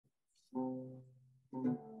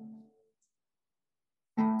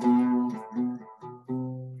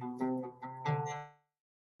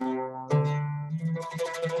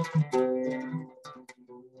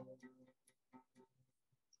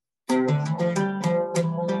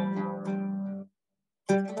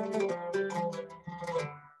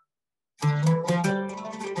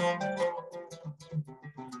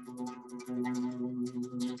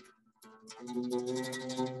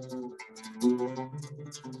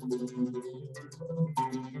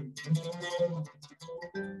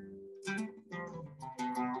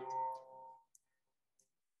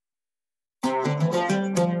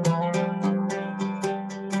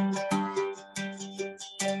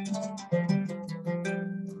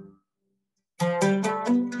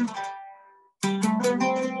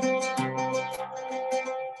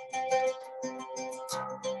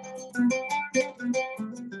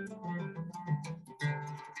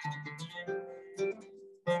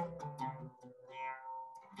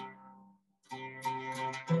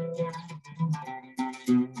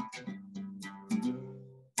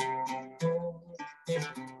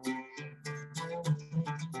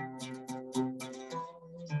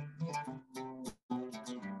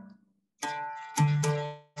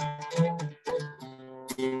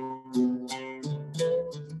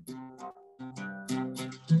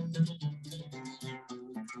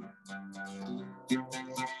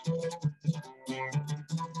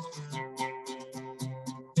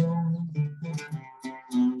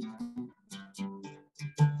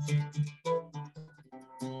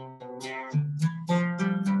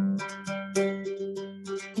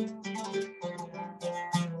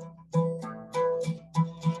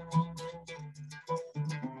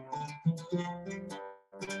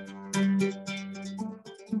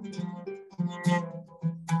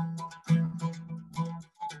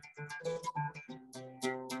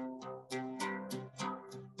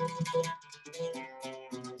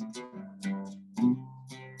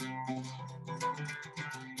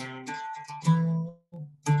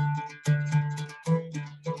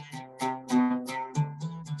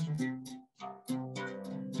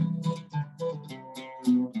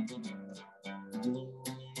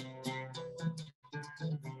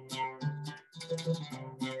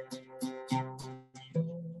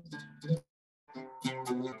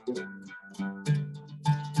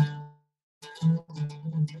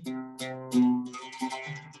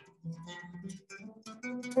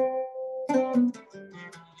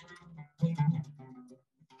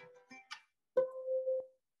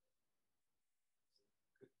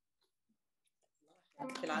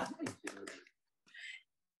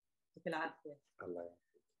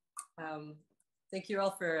Thank you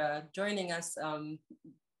all for joining us.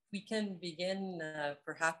 We can begin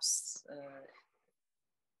perhaps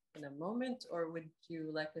in a moment, or would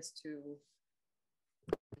you like us to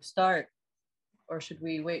start, or should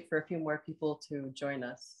we wait for a few more people to join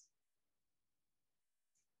us?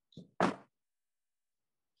 Can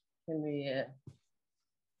we?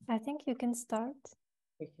 I think you can start.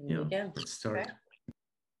 We can begin. Let's start. Okay.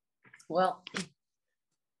 Well,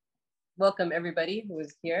 welcome everybody who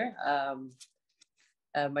is here.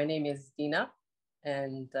 My name is Dina,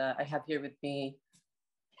 and I have here with me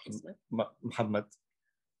Muhammad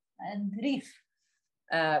and Reef.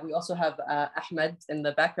 We also have Ahmed in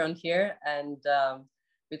the background here, and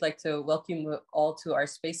we'd like to welcome you all to our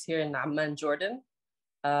space here in Amman, Jordan.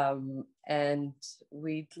 And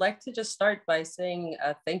we'd like to just start by saying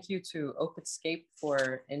thank you to OpenScape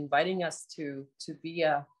for inviting us to be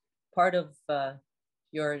a part of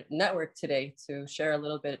your network today, to share a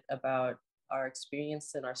little bit about our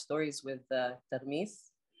experience and our stories with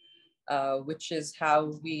Taghmees, which is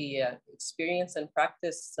how we experience and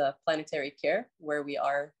practice planetary care where we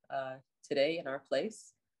are today in our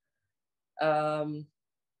place. To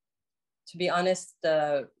be honest,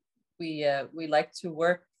 we like to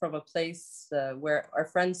work from a place where our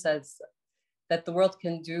friend says that the world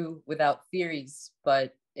can do without theories,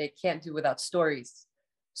 but it can't do without stories.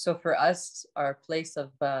 So for us, our place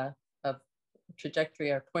of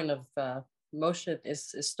trajectory, our point of motion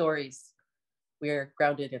is stories. We are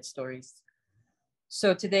grounded in stories.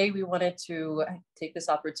 So today we wanted to take this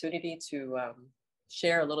opportunity to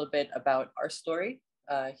share a little bit about our story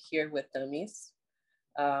here with Taghmees,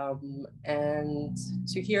 and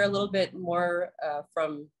to hear a little bit more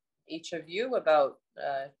from each of you about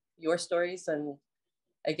your stories, and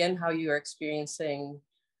again, how you are experiencing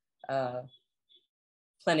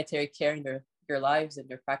planetary care in your lives and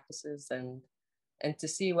your practices, and to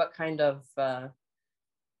see what kind of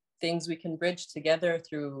things we can bridge together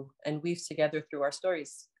through and weave together through our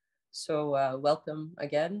stories. So welcome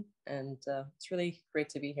again, and it's really great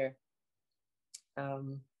to be here.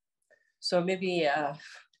 So maybe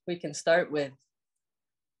we can start with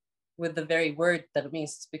the very word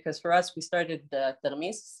Taghmees, because for us, we started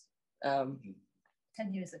Taghmees 10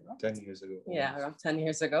 years ago. 10 years ago. Yeah, around 10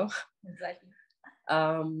 years ago. Exactly.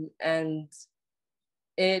 And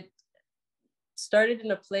it started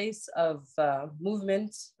in a place of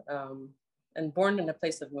movement, and born in a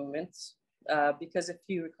place of movement, because if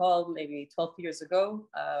you recall, maybe 12 years ago,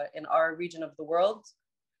 in our region of the world,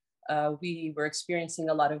 we were experiencing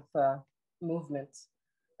a lot of movement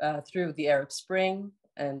through the Arab Spring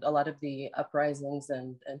and a lot of the uprisings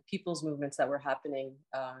and people's movements that were happening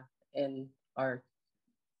in our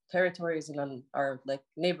territories and on our like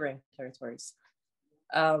neighboring territories.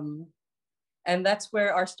 And that's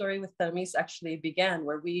where our story with Taghmees actually began,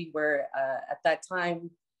 where we were at that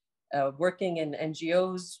time working in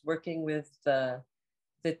NGOs, working with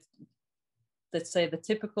let's say the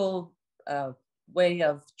typical way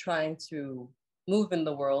of trying to move in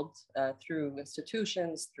the world through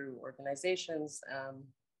institutions, through organizations.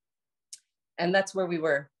 And that's where we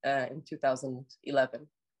were in 2011.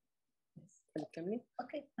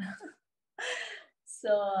 Okay.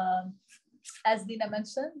 So as Dina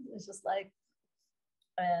mentioned, it's just like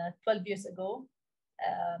 12 years ago,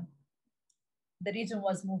 the region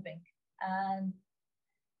was moving. And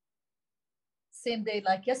same day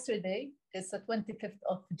like yesterday, it's the 25th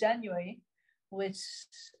of January, which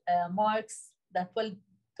marks the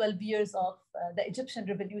 12 years of the Egyptian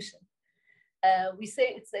revolution. We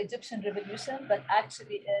say it's the Egyptian revolution, but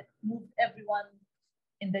actually it moved everyone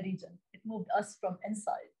in the region. It moved us from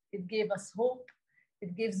inside. It gave us hope.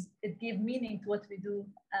 It gave meaning to what we do.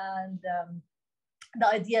 And the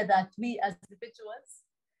idea that we as individuals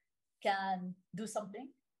can do something,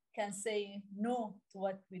 can say no to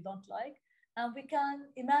what we don't like, and we can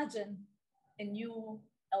imagine a new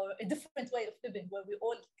or a different way of living where we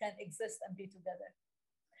all can exist and be together.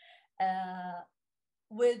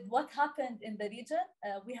 With what happened in the region,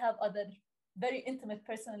 we have other very intimate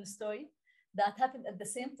personal story that happened at the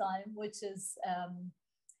same time, which is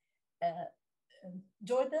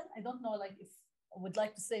Jordan. I don't know like if I would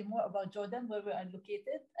like to say more about Jordan, where we are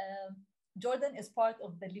located. Jordan is part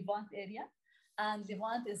of the Levant area, and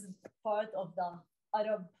Levant is part of the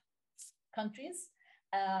Arab countries.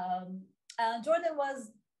 And Jordan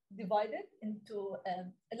was divided into,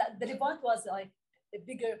 the Levant was like a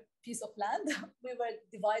bigger piece of land. We were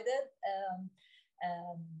divided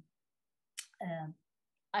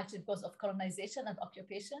actually because of colonization and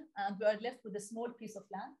occupation, and we are left with a small piece of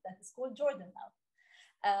land that is called Jordan now.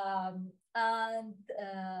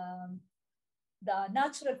 The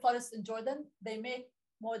natural forests in Jordan, they make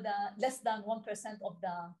less than 1% of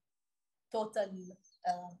the total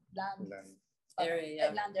land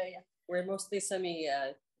area. We're mostly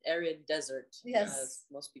semi-arid desert, yes, as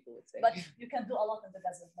most people would say. But you can do a lot in the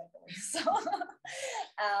desert, by the way.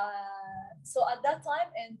 So at that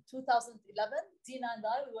time in 2011, Dina and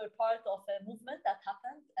I, we were part of a movement that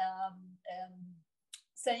happened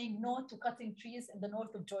saying no to cutting trees in the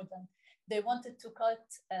north of Jordan. They wanted to cut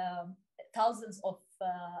thousands of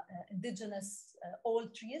indigenous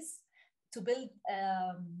old trees to build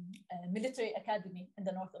a military academy in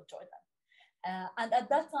the north of Jordan. And at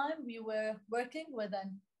that time, we were working with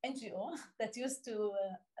an NGO that used to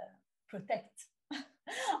protect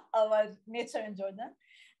our nature in Jordan.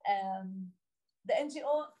 The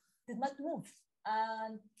NGO did not move,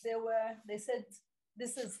 and they said,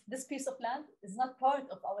 this piece of land is not part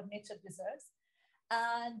of our nature reserves,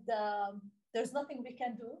 and there's nothing we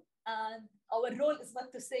can do, and our role is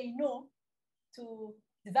not to say no to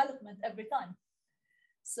development every time.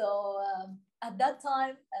 So at that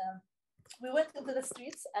time, we went into the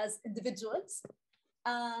streets as individuals,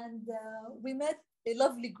 and we met a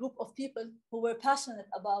lovely group of people who were passionate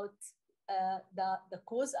about the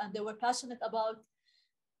cause, and they were passionate about,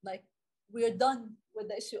 like, we're done with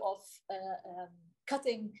the issue of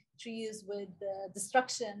cutting trees, with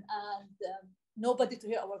destruction, and nobody to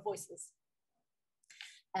hear our voices.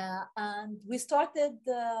 And we started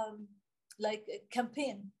like a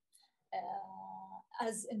campaign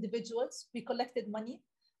as individuals. We collected money.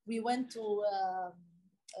 We went to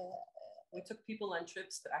we took people on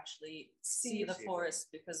trips to actually see the forest,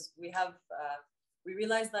 because we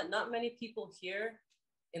realized that not many people here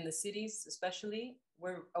in the cities especially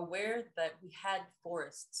were aware that we had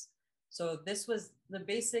forests. So this was the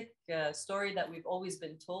basic story that we've always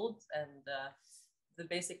been told, and the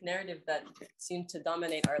basic narrative that seemed to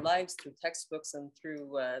dominate our lives through textbooks and through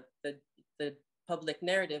the public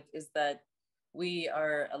narrative, is that we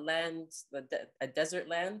are a land, a desert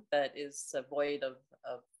land that is void of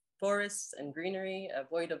forests and greenery,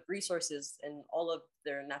 void of resources in all of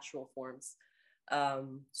their natural forms.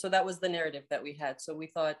 So that was the narrative that we had. So we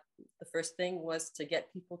thought the first thing was to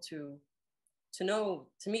get people to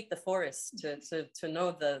meet the forest, to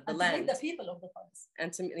know the land, to meet the people of the forest,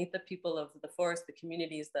 and to meet the people of the forest, the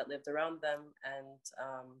communities that lived around them, and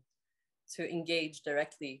to engage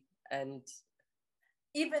directly. And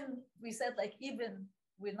even we said, like, even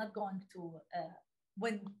we're not going to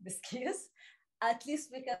win this case, at least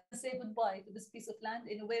we can say goodbye to this piece of land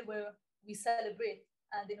in a way where we celebrate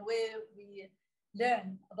and in a way we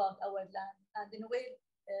learn about our land, and in a way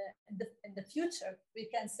in the future we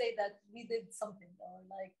can say that we did something, or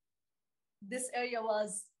like this area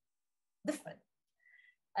was different.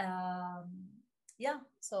 Yeah,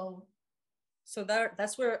 so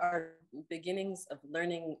that's where our beginnings of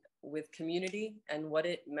learning with community and what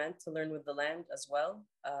it meant to learn with the land as well.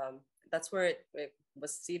 That's where it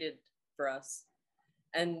was seated for us.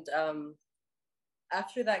 And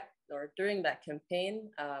after that, or during that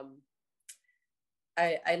campaign,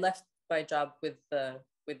 I left my job with the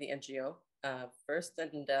NGO first,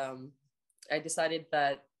 and I decided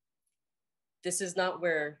that this is not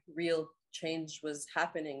where real change was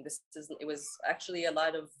happening. It was actually a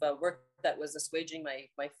lot of work that was assuaging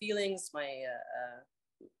my feelings,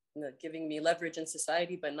 giving me leverage in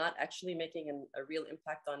society, but not actually making a real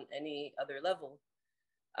impact on any other level.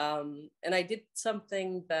 And I did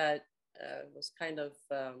something that was kind of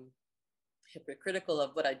hypocritical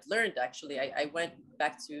of what I'd learned. Actually, I went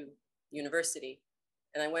back to university,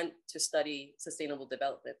 and I went to study sustainable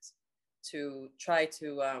development to try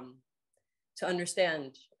to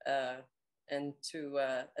understand and to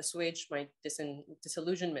assuage my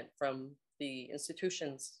disillusionment from the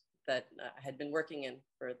institutions that I had been working in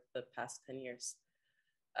for the past 10 years.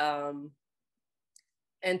 And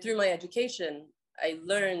through my education, I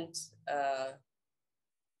learned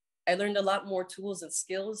a lot more tools and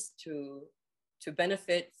skills to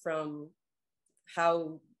benefit from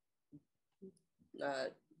how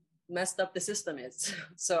messed up the system is.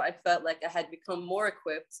 So I felt like I had become more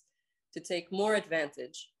equipped to take more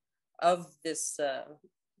advantage of this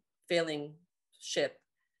failing ship,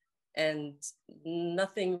 and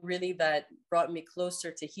nothing really that brought me closer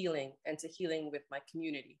to healing and to healing with my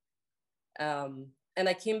community. And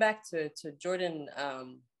I came back to Jordan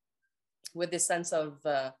with this sense of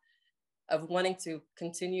wanting to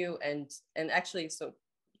continue, and actually, so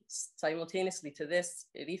simultaneously to this,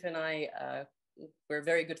 Reef and I we're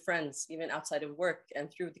very good friends, even outside of work and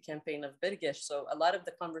through the campaign of Birgish. So a lot of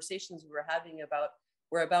the conversations we were having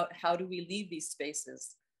were about how do we leave these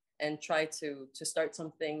spaces and try to start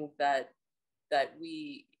something that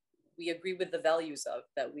we agree with the values of,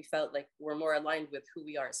 that we felt like we're more aligned with who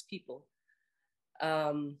we are as people.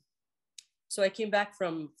 So I came back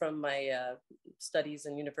from my studies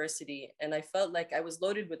in university, and I felt like I was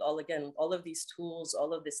loaded with all of these tools,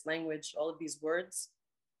 all of this language, all of these words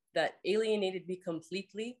that alienated me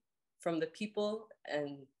completely from the people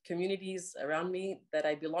and communities around me that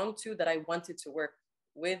I belonged to, that I wanted to work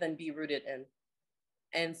with and be rooted in.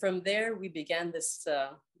 And from there, we began this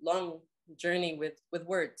long journey with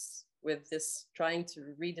words, with this trying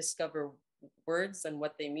to rediscover words and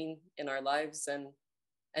what they mean in our lives,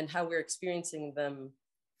 and how we're experiencing them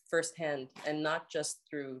firsthand, and not just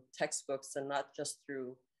through textbooks, and not just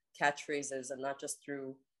through catchphrases, and not just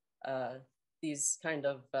through these kind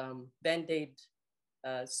of band-aid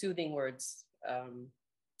soothing words.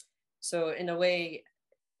 So in a way,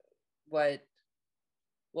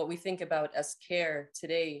 what we think about as care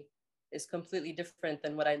today is completely different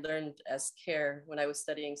than what I learned as care when I was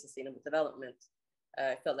studying sustainable development.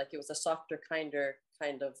 I felt like it was a softer, kinder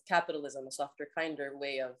kind of capitalism, a softer, kinder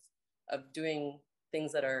way of doing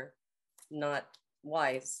things that are not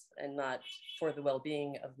wise and not for the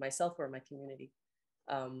well-being of myself or my community.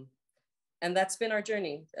 And that's been our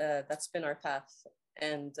journey. That's been our path.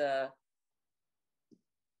 And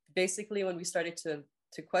basically, when we started to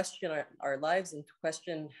question our lives and to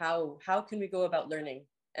question how can we go about learning.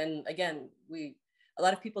 And again, a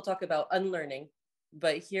lot of people talk about unlearning,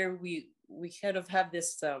 but here we kind of have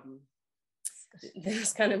this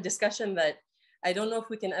this kind of discussion that I don't know if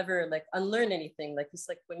we can ever like unlearn anything. Like it's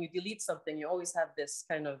like when you delete something, you always have this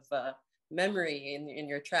kind of memory in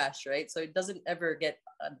your trash, right? So it doesn't ever get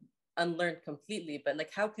unlearned completely. But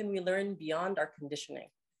like, how can we learn beyond our conditioning?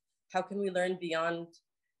 How can we learn beyond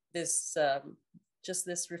this just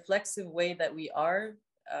this reflexive way that we are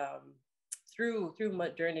through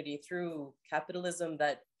modernity, through capitalism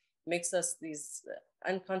that makes us these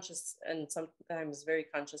unconscious and sometimes very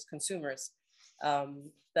conscious consumers,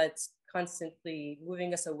 that's constantly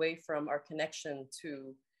moving us away from our connection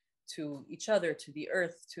to each other, to the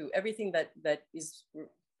earth, to everything that is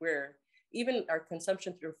where even our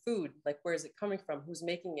consumption through food, like where is it coming from, who's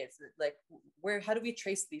making it, like how do we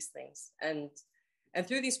trace these things? And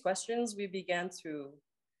through these questions, we began to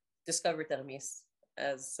discover Taghmees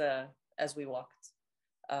as we walked.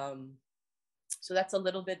 So that's a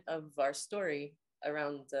little bit of our story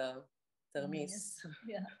around Taghmees.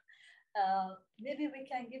 Yeah. Maybe we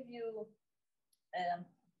can give you a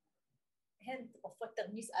hint of what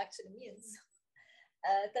Taghmees actually means.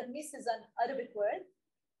 Taghmees is an Arabic word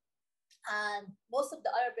And most of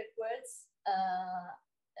the Arabic words,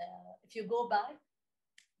 if you go back,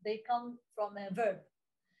 they come from a verb.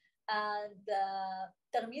 And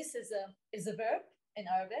Taghmees is a verb in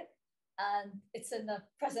Arabic, and it's in the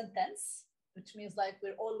present tense, which means like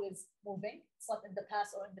we're always moving. It's not in the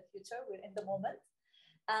past or in the future, we're in the moment.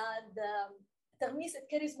 And Taghmees, it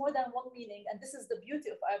carries more than one meaning, and this is the beauty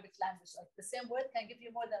of Arabic language. Like the same word can give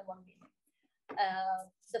you more than one meaning.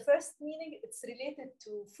 The first meaning, it's related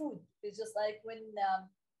to food. It's just like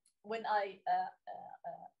when I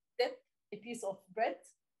dip a piece of bread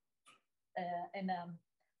in a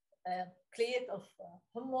plate of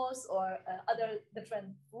hummus or other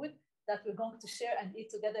different food that we're going to share and eat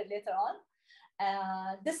together later on.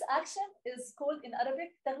 This action is called in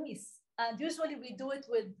Arabic Taghmees, and usually we do it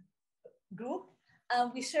with group,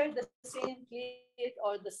 and we share the same plate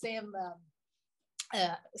or the same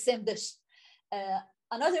dish.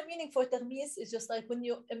 Another meaning for Taghmees is just like when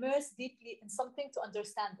you immerse deeply in something to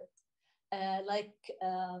understand it.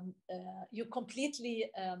 You completely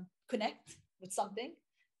connect with something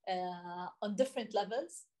on different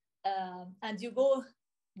levels, and you go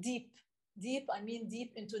deep, I mean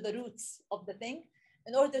deep into the roots of the thing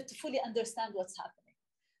in order to fully understand what's happening.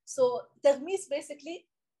 So Taghmees basically,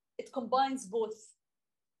 it combines both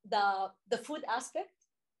the food aspect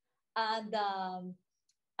and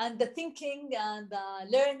the thinking and the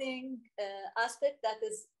learning aspect that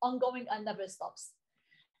is ongoing and never stops.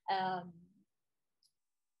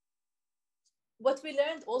 What we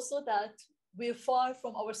learned also that we're far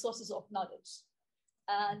from our sources of knowledge.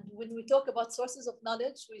 And when we talk about sources of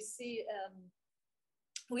knowledge, we see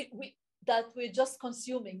that we're just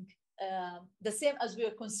consuming the same as we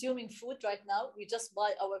are consuming food right now. We just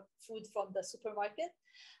buy our food from the supermarket.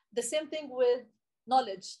 The same thing with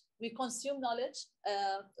knowledge. We consume knowledge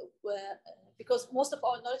because most of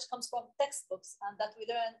our knowledge comes from textbooks, and that we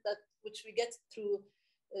learn that which we get through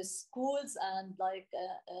schools and like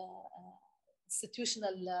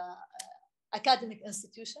institutional academic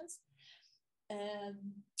institutions.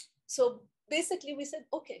 So basically we said,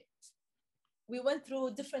 okay, we went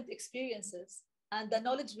through different experiences, and the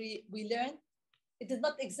knowledge we learned, it did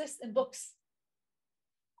not exist in books.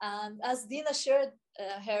 And as Dina shared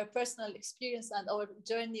her personal experience and our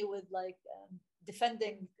journey with like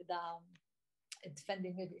defending,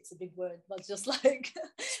 maybe it's a big word, but just like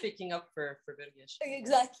speaking up for various.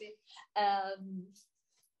 Exactly.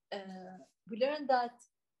 We learned that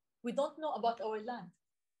we don't know about our land.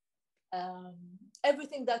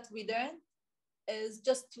 Everything that we learn is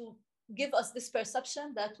just to give us this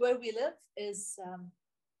perception that where we live is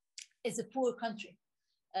a poor country.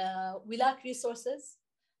 We lack resources.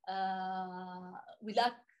 We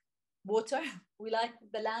lack water. We lack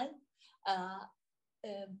the land.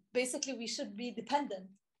 Basically, we should be dependent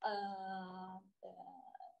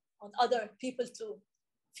on other people to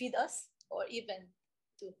feed us or even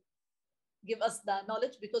to give us the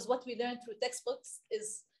knowledge, because what we learn through textbooks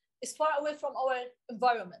is far away from our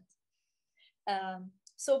environment.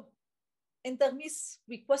 So in Taghmees,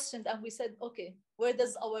 we questioned and we said, okay, where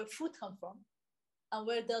does our food come from? And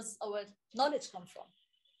where does our knowledge come from?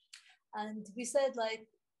 And we said, like,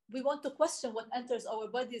 we want to question what enters our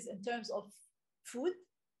bodies in terms of food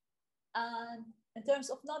and in terms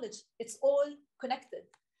of knowledge. It's all connected.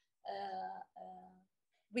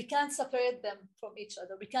 We can't separate them from each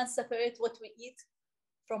other. We can't separate what we eat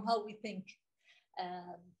from how we think.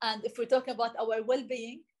 And if we're talking about our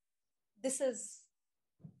well-being, this is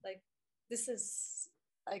like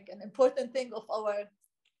an important thing of our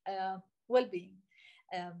well-being.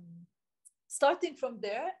 Starting from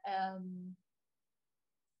there,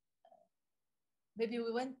 maybe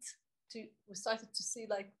we started to see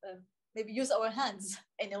like maybe use our hands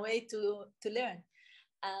in a way to learn.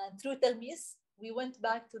 And through Taghmees, we went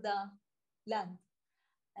back to the land.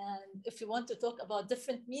 And if you want to talk about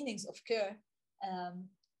different meanings of care,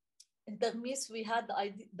 in Taghmees, we had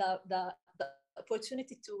the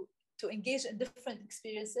opportunity to engage in different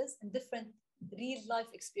experiences, in different real life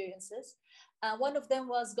experiences. And one of them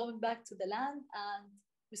was going back to the land, and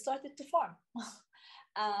we started to farm.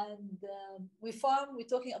 And we're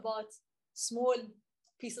talking about small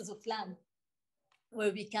pieces of land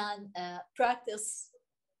where we can practice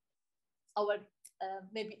our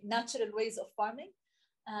maybe natural ways of farming,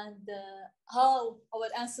 and how our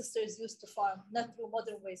ancestors used to farm, not through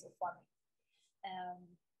modern ways of farming.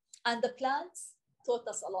 And the plants taught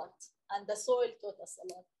us a lot, and the soil taught us a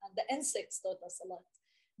lot, and the insects taught us a lot.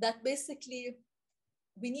 That basically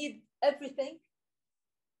we need everything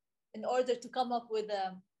in order to come up with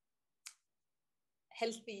a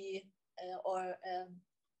healthy or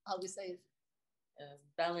how we say it?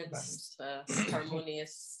 Balanced,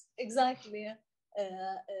 harmonious exactly.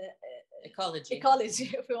 Ecology.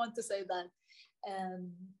 Ecology, if we want to say that.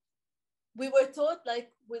 We were taught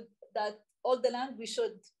like with that all the land we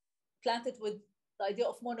should plant it with the idea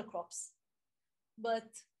of monocrops. But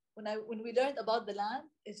when we learned about the land,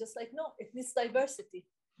 it's just like, no, it needs diversity.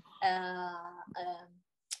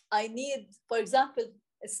 I need, for example,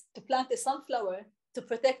 to plant a sunflower to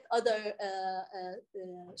protect other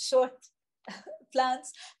short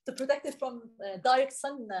plants, to protect it from direct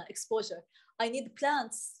sun exposure. I need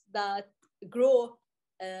plants that grow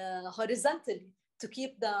horizontally to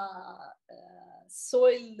keep the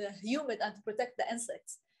soil humid and to protect the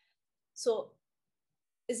insects. So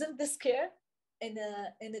isn't this care in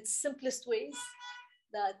its simplest ways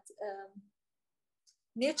that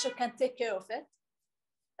nature can take care of it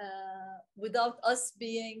without us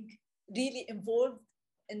being really involved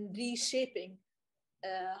in reshaping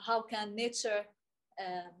how can nature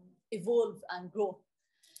evolve and grow?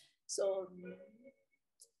 So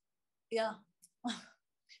yeah.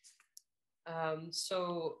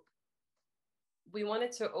 So we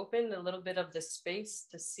wanted to open a little bit of the space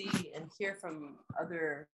to see and hear from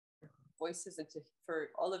other voices, and for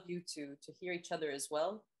all of you to hear each other as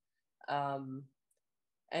well,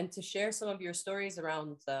 and to share some of your stories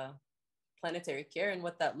around planetary care and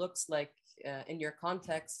what that looks like in your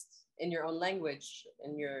context, in your own language,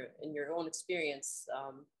 in your own experience.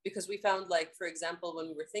 Because we found, like, for example, when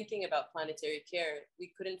we were thinking about planetary care, we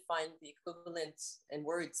couldn't find the equivalent in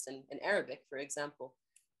words in Arabic, for example,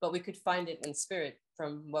 but we could find it in spirit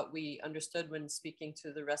from what we understood when speaking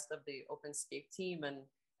to the rest of the OpenScape team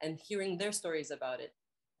and hearing their stories about it.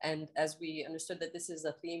 And as we understood that this is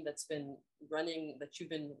a theme that's been running, that you've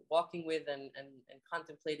been walking with and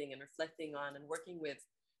contemplating and reflecting on and working with,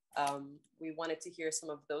 we wanted to hear some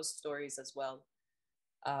of those stories as well.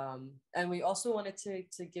 And we also wanted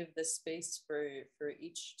to give this space for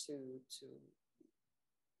each to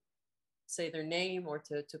say their name or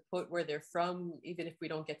to put where they're from, even if we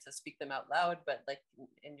don't get to speak them out loud, but like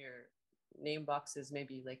in your name boxes,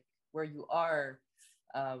 maybe like where you are,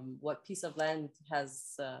 what piece of land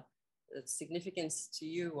has significance to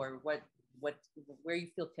you, or where you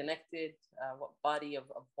feel connected, what body of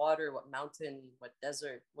water, what mountain, what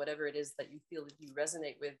desert, whatever it is that you feel that you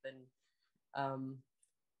resonate with,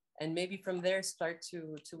 and maybe from there start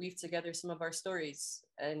to weave together some of our stories.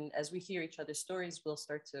 And as we hear each other's stories, we'll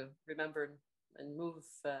start to remember and move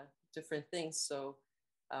different things. So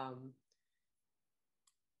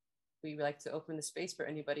we would like to open the space for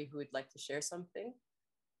anybody who would like to share something,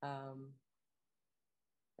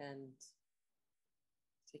 and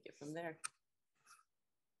take it from there.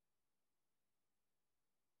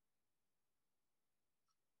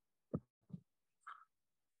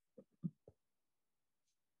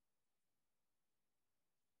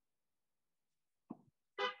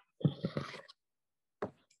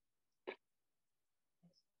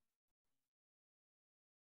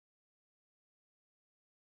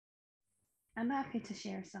 I'm happy to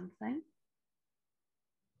share something.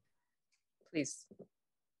 Please.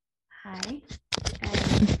 Hi.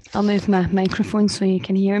 I'll move my microphone so you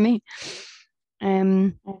can hear me.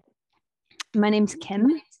 My name's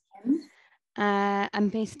Kim. I'm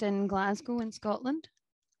based in Glasgow in Scotland.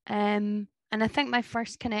 And I think my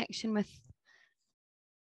first connection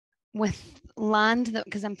with land,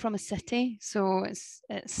 because I'm from a city, so it's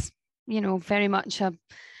very much a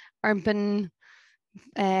urban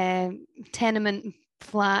tenement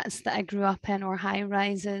flats that I grew up in, or high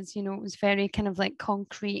rises. It was very kind of like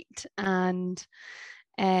concrete and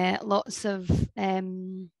lots of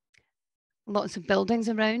buildings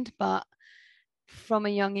around. But from a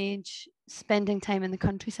young age, spending time in the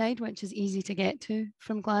countryside, which is easy to get to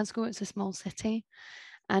from Glasgow, it's a small city,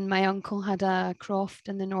 and my uncle had a croft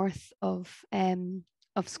in the north of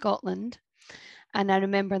Scotland. And I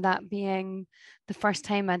remember that being the first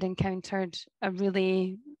time I'd encountered a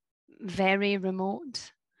really very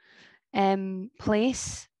remote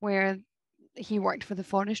place where he worked for the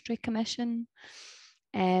Forestry Commission.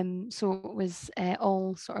 So it was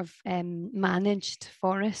all sort of managed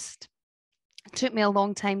forest. It took me a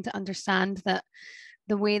long time to understand that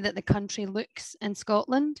the way that the country looks in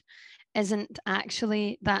Scotland isn't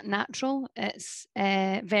actually that natural. It's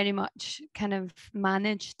very much kind of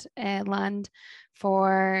managed land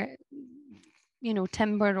for,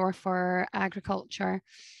 timber or for agriculture.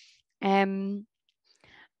 And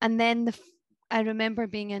then I remember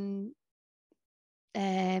being in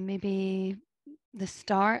maybe the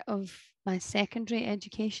start of my secondary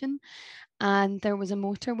education, and there was a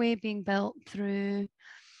motorway being built through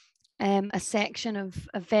a section of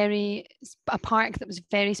a park that was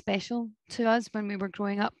very special to us when we were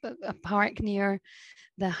growing up, a park near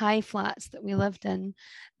the high flats that we lived in,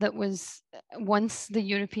 that was once the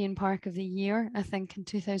European Park of the Year, I think in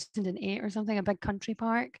 2008 or something, a big country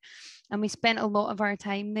park. And we spent a lot of our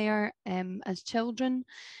time there as children.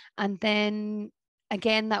 And then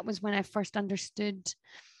again, that was when I first understood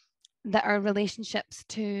that our relationships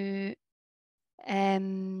to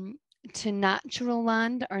natural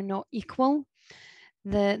land are not equal.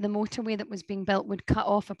 The motorway that was being built would cut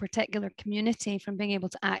off a particular community from being able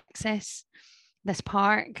to access this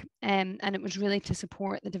park, and it was really to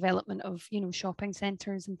support the development of, you know, shopping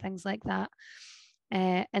centres and things like that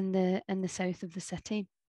in the south of the city.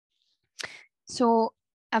 So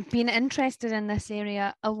I've been interested in this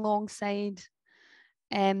area alongside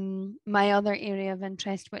my other area of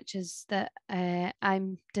interest, which is that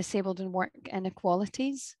I'm disabled and work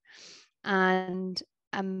inequalities, and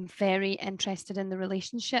I'm very interested in the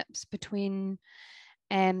relationships between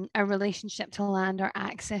our relationship to land, our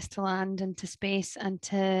access to land and to space, and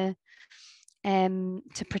to a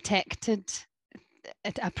protected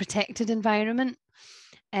environment,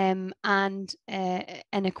 and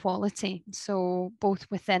inequality. So both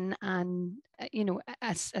within and, you know,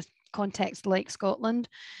 a context like Scotland,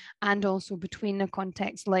 and also between a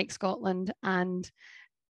context like Scotland and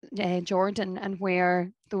Jordan, and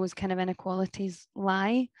where those kind of inequalities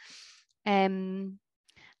lie.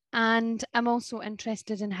 And I'm also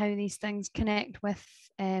interested in how these things connect with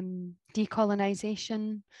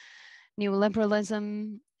decolonisation,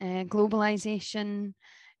 neoliberalism, globalisation,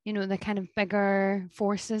 you know, the kind of bigger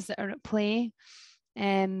forces that are at play,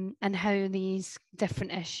 and how these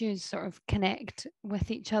different issues sort of connect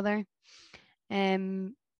with each other.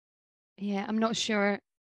 Yeah, I'm not sure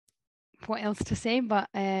what else to say, but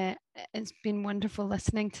it's been wonderful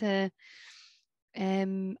listening to.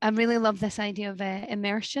 I really love this idea of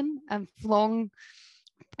immersion. I've long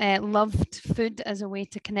loved food as a way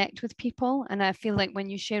to connect with people, and I feel like when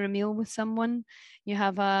you share a meal with someone, you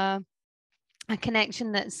have a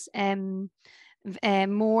connection that's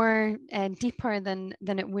more deeper than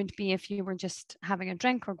it would be if you were just having a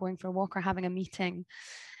drink or going for a walk or having a meeting.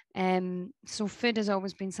 So food has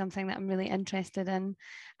always been something that I'm really interested in,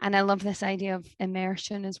 and I love this idea of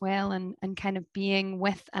immersion as well, and kind of being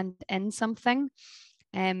with and in something.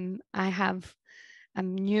 I'm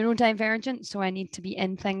neurodivergent, so I need to be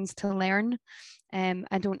in things to learn.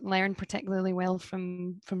 I don't learn particularly well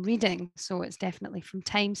from reading, so it's definitely from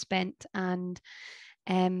time spent and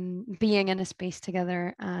being in a space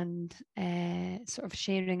together and sort of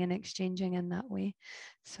sharing and exchanging in that way.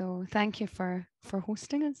 So thank you for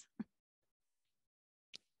hosting us.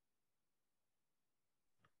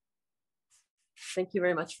 Thank you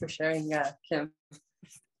very much for sharing, Kim.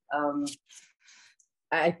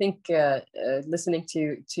 I think listening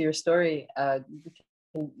to your story,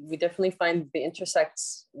 we definitely find the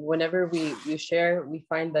intersects. Whenever we share, we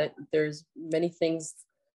find that there's many things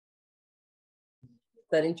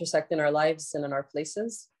that intersect in our lives and in our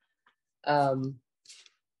places.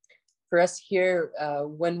 For us here,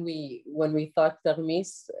 when we thought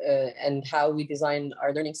Taghmees and how we design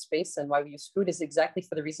our learning space and why we use food is exactly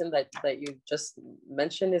for the reason that you just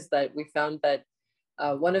mentioned, is that we found that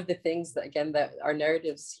one of the things that, again, that our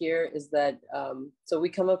narratives here is that, so we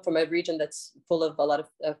come up from a region that's full of a lot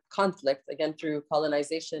of conflict, again, through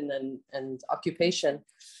colonization and occupation.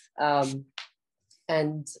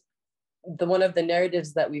 And one of the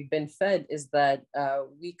narratives that we've been fed is that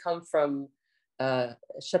we come from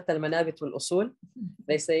شتى المنابت والأصول,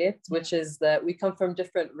 they say it, which is that we come from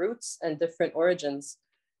different roots and different origins,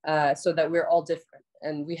 so that we're all different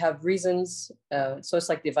and we have reasons. So it's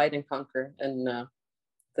like divide and conquer in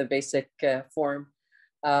the basic form.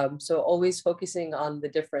 So always focusing on the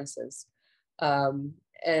differences.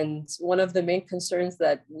 And one of the main concerns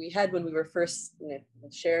that we had when we were first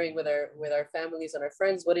sharing with our families and our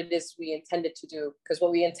friends what it is we intended to do, because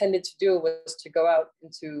what we intended to do was to go out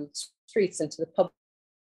into streets, into the public,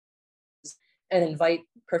 and invite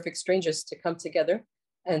perfect strangers to come together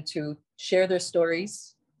and to share their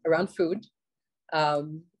stories around food,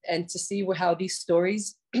 and to see how these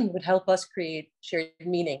stories would help us create shared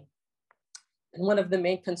meaning. And one of the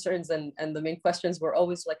main concerns and the main questions were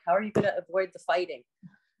always like, how are you going to avoid the fighting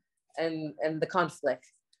and the conflict?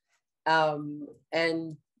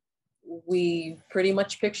 And we pretty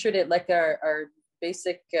much pictured it like our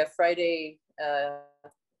basic Friday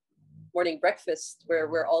morning breakfast, where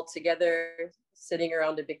we're all together sitting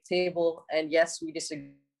around a big table. And yes, we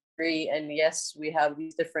disagree. And yes, we have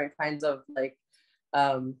these different kinds of like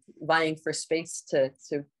vying for space to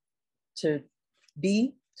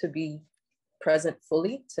be present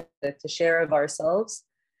fully, to share of ourselves,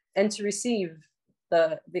 and to receive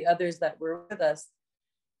the others that were with us.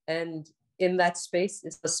 And in that space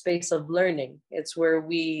is a space of learning. It's where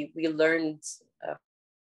we learned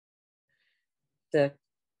the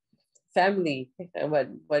family, and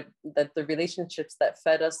what that the relationships that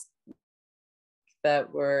fed us,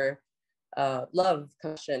 that were love,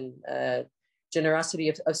 compassion, generosity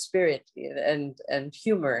of spirit, and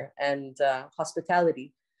humor, and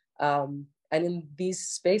hospitality. And in these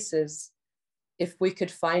spaces, if we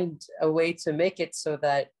could find a way to make it so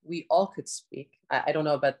that we all could speak. I don't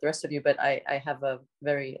know about the rest of you, but I have a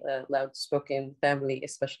very loud spoken family,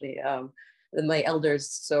 especially my elders.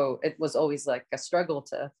 So it was always like a struggle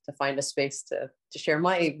to find a space to share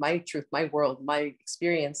my truth, my world, my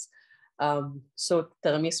experience. So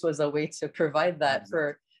Taghmees was a way to provide that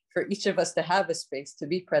for each of us, to have a space, to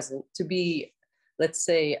be present, to be, let's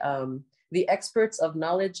say, the experts of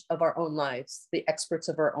knowledge of our own lives, the experts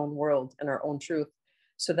of our own world and our own truth,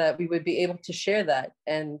 so that we would be able to share that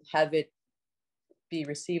and have it be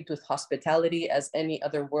received with hospitality as any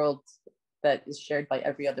other world that is shared by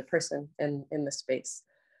every other person in the space.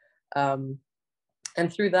 And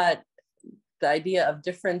through that, the idea of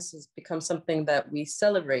difference has become something that we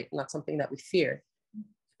celebrate, not something that we fear.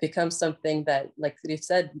 Becomes something that, like Reef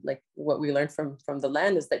said, like what we learned from the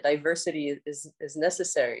land is that diversity is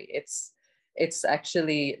necessary. It's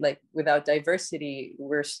actually like without diversity,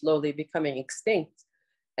 we're slowly becoming extinct.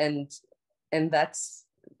 And that's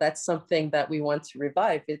something that we want to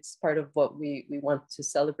revive. It's part of what we want to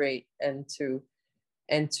celebrate, and to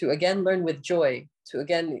again learn with joy, to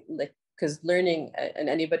again, like, because learning, and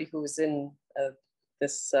anybody who is in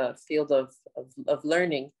this field of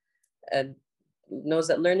learning and knows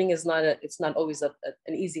that learning is it's not always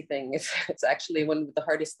an easy thing. It's actually one of the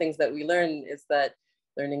hardest things that we learn, is that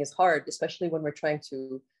learning is hard, especially when we're trying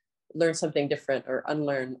to learn something different or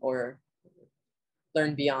unlearn or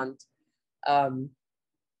learn beyond.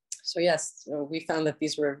 So yes, we found that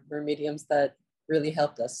these were mediums that really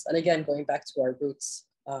helped us. And again, going back to our roots.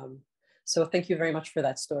 So thank you very much for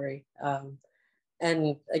that story.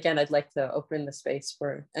 And again, I'd like to open the space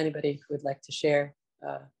for anybody who would like to share.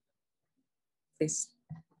 Please.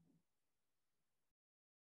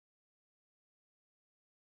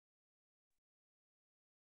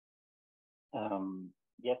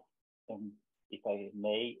 Yes, if I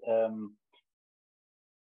may.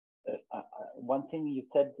 One thing you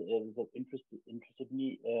said that interested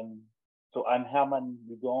me. So I'm Herman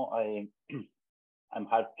Lugon. I'm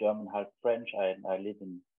half German, half French. I live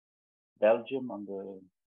in Belgium, on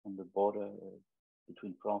the border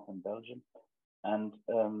between France and Belgium. And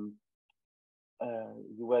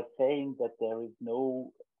you were saying that there is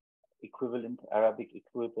no Arabic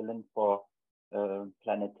equivalent for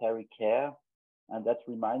planetary care, and that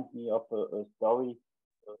reminds me of a story.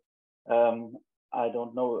 I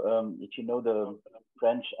don't know if you know the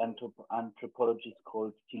French anthropologist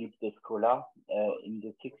called Philippe Descola. In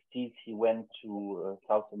the 60s, he went to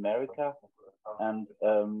South America, and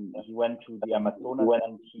he went to the Amazonas,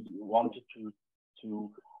 and he wanted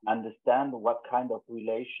to understand what kind of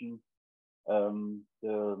relation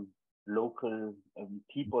the local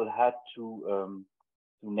people had to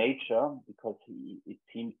nature, because it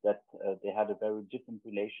seems that they had a very different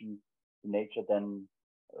relation to nature than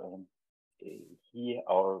he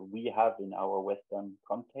or we have in our Western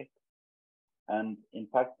context. And in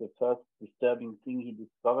fact, the first disturbing thing he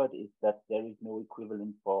discovered is that there is no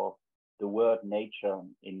equivalent for the word nature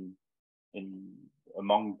in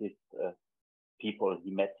among these people he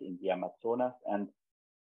met in the Amazonas. And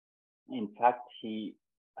in fact, he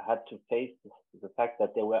had to face the fact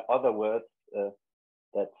that there were other words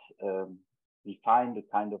that define the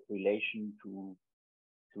kind of relation to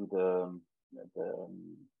the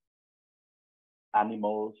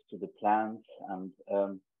animals, to the plants, and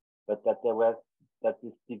but that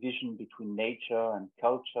this division between nature and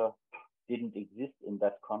culture didn't exist in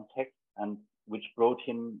that context, and which brought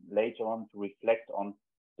him later on to reflect on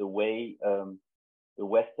the way the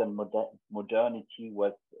Western modernity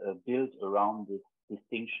was built around this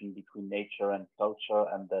distinction between nature and culture,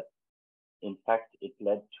 and that in fact it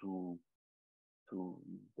led to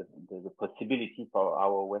the possibility for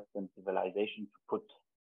our Western civilization to put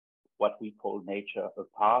what we call nature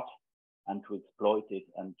apart and to exploit it,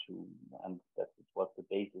 and that it was the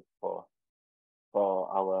basis for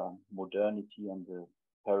our modernity and the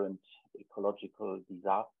current ecological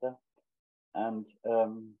disaster. And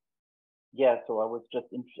yeah, so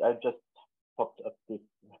I just popped up this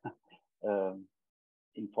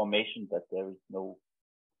information that there is no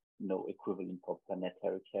equivalent for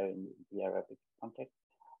planetary care in the Arabic context.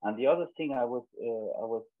 And the other thing I was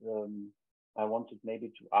I wanted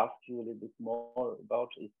maybe to ask you a little bit more about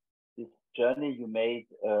is this journey you made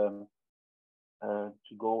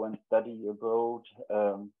to go and study abroad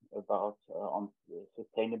about on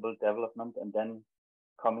sustainable development, and then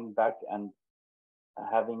coming back and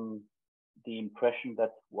having the impression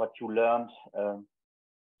that what you learned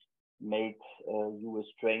made you a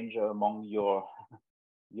stranger among your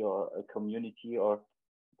community, or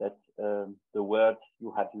that the words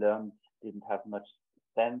you had learned didn't have much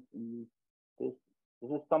sense in this.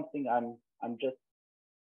 This is something I'm just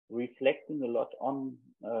reflecting a lot on.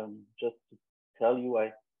 Just to tell you,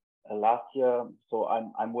 last year, so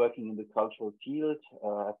I'm working in the cultural field.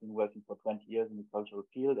 I've been working for 20 years in the cultural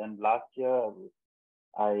field, and last year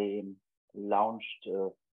I launched a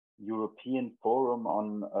European forum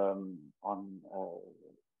on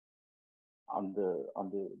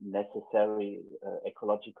the necessary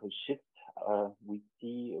ecological shift we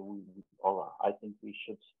see, or I think we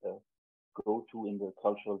should go to in the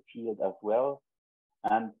cultural field as well.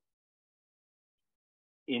 And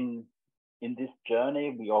in this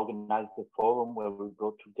journey, we organized a forum where we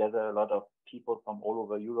brought together a lot of people from all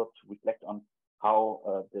over Europe to reflect on how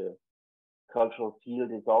the cultural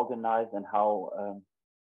field is organized and how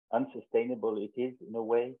unsustainable it is in a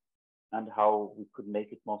way, and how we could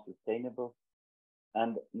make it more sustainable.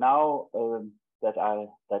 And now that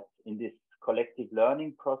in this collective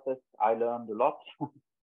learning process, I learned a lot.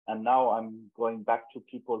 And now I'm going back to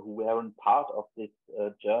people who weren't part of this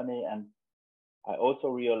journey. And I also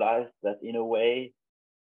realized that in a way,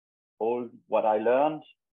 all what I learned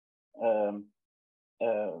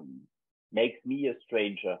makes me a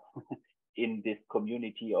stranger in this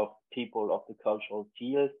community of people of the cultural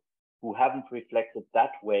field who haven't reflected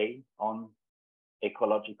that way on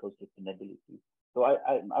ecological sustainability. So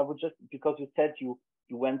I would just, because you said you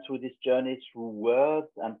went through this journey through words,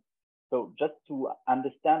 and so just to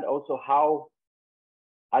understand also how,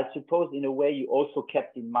 I suppose in a way you also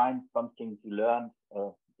kept in mind some things you learned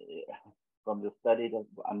from the study,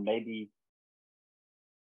 and maybe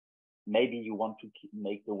you want to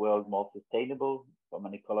make the world more sustainable from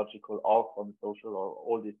an ecological or from a social, or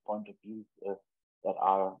all these point of views that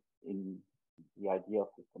are in the idea of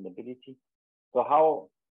sustainability. So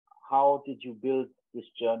how did you build this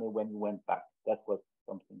journey when you went back? That was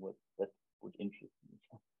something that would interest me.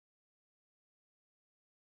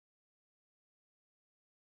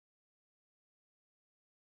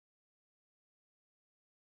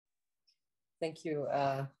 Thank you.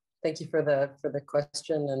 Thank you for the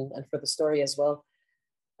question and for the story as well.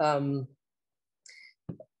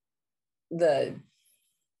 The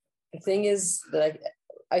thing is that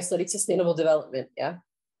I studied sustainable development, yeah.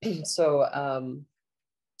 So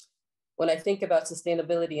when I think about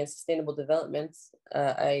sustainability and sustainable development,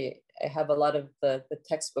 I have a lot of the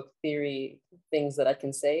textbook theory things that I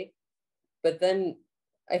can say, but then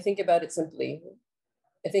I think about it simply.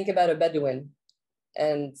 I think about a Bedouin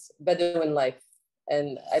and Bedouin life.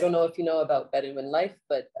 And I don't know if you know about Bedouin life,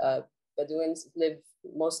 but Bedouins live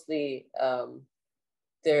mostly,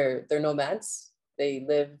 they're nomads. They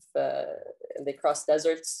live, they cross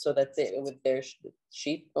deserts so that with their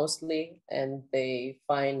sheep mostly, and they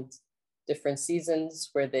find different seasons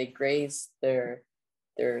where they graze their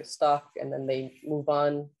stock, and then they move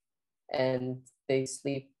on and they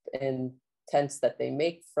sleep in tents that they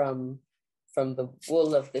make from the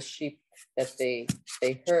wool of the sheep that they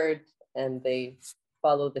herd, and they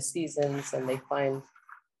follow the seasons, and they find,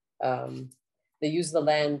 they use the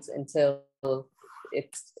land until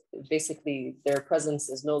it's basically their presence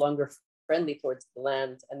is no longer friendly towards the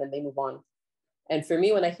land, and then they move on. And for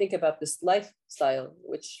me, when I think about this lifestyle,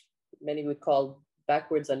 which many would call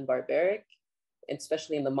backwards and barbaric,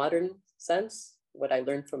 especially in the modern sense, what I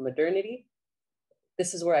learned from modernity,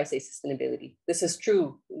 this is where I say sustainability. This is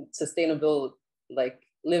true sustainable like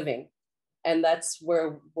living. And that's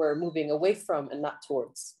where we're moving away from and not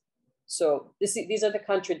towards. So these are the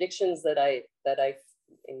contradictions that I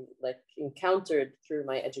encountered through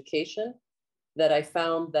my education, that I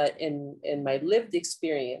found that in my lived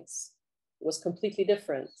experience was completely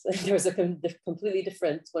different. There was a completely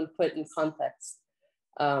different when put in context.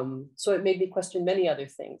 So it made me question many other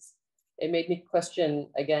things. It made me question,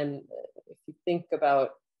 again, if you think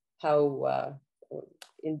about how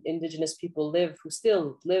indigenous people live, who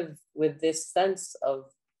still live with this sense of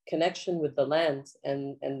connection with the land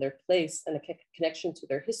and their place, and a connection to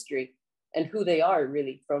their history and who they are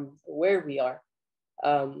really from where we are.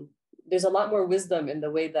 There's a lot more wisdom in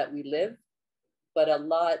the way that we live, but a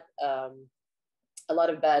lot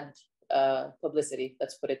of bad publicity,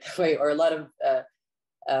 let's put it that way, or a lot of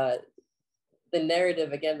the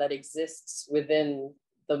narrative, again, that exists within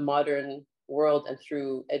the modern world and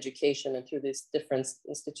through education and through these different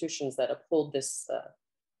institutions that uphold this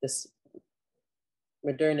this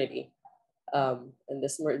modernity and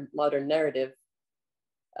this modern narrative.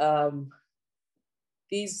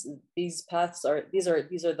 These paths are these are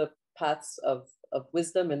the paths of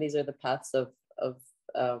wisdom, and these are the paths of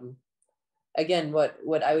again,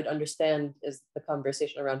 what I would understand is the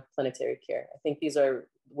conversation around planetary care. I think these are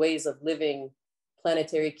ways of living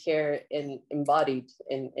planetary care embodied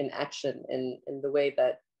in action, in the way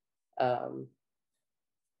that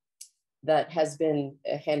that has been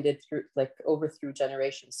handed through, like, over through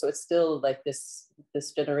generations. So it's still like this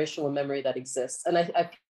generational memory that exists. And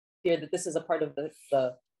I fear that this is a part of the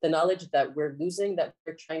knowledge that we're losing, that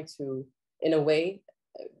we're trying to, in a way,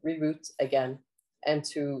 reroute again, and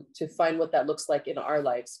to find what that looks like in our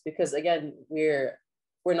lives. Because again, we're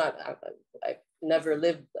not, I've never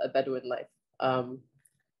lived a Bedouin life.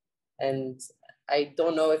 And I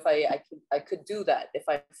don't know if I could do that, if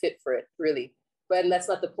I'm fit for it, really. But that's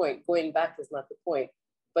not the point. Going back is not the point.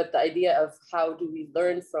 But the idea of how do we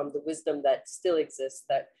learn from the wisdom that still exists,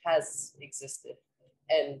 that has existed,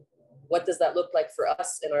 and what does that look like for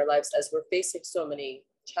us in our lives as we're facing so many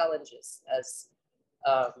challenges as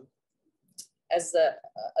a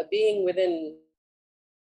being within,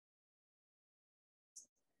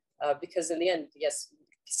 because in the end, yes,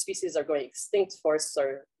 species are going extinct, forests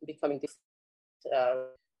are becoming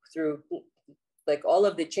through like all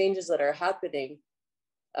of the changes that are happening.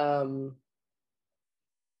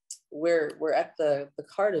 We're at the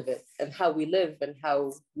heart of it, and how we live and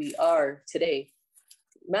how we are today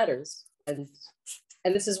matters. And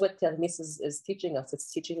this is what Taghmees is teaching us.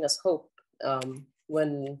 It's teaching us hope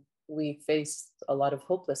when we face a lot of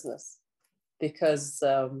hopelessness, because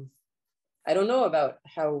I don't know about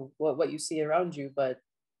what you see around you, but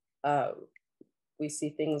we see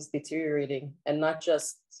things deteriorating, and not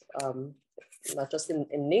just in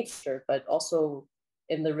nature, but also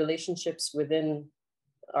in the relationships within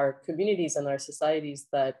our communities and our societies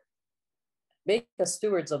that make us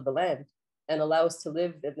stewards of the land and allow us to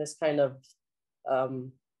live in this kind of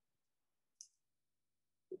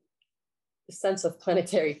sense of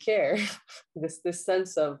planetary care, this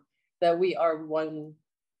sense of that we are one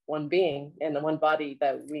being and one body,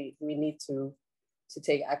 that we need to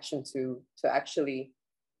take action to actually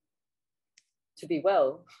to be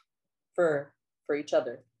well for each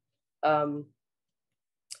other.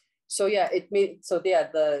 So yeah,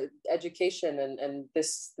 the education and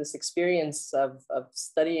this experience of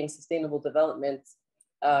studying sustainable development,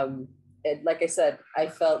 like I said, I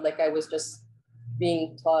felt like I was just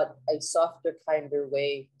being taught a softer, kinder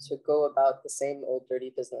way to go about the same old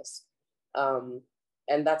dirty business.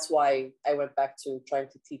 And that's why I went back to trying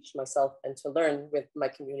to teach myself and to learn with my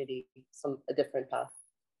community a different path.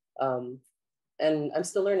 And I'm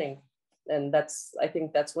still learning. And I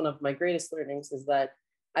think that's one of my greatest learnings, is that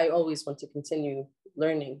I always want to continue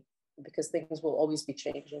learning, because things will always be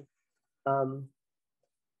changing. And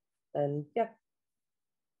yeah, I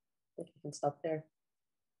think you can stop there.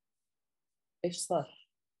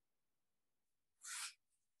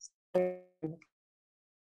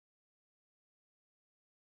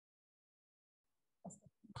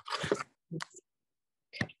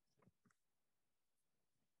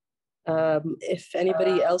 If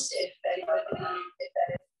anybody else,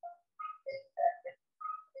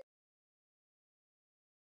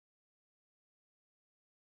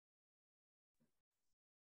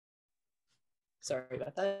 sorry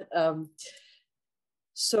about that.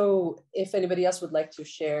 So if anybody else would like to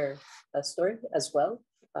share a story as well.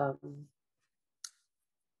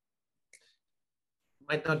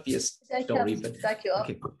 Might not be a story, but back you up.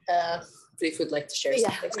 Okay. Reef would like to share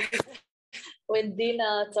something. When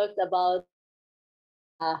Dina talked about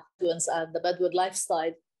Bedouins and the Bedouin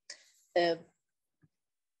lifestyle, I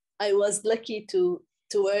was lucky to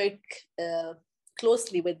work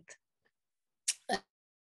closely with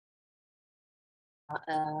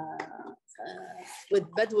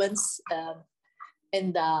Bedouins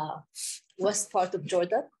in the west part of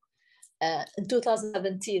Jordan in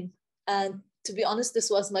 2017. And to be honest, this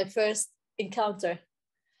was my first encounter.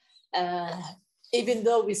 Even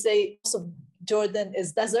though we say also Jordan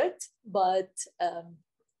is desert, but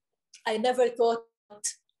I never thought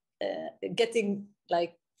getting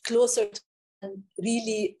like closer to and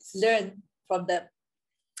really learn from them,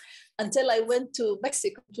 until I went to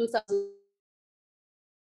Mexico in 2000,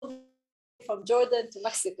 from Jordan to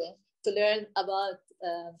Mexico, to learn about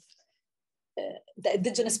the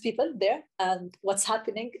indigenous people there and what's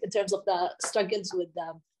happening in terms of the struggles with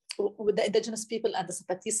the indigenous people and the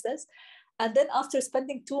Zapatistas. And then after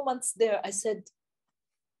spending 2 months there, I said,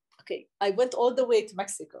 okay, I went all the way to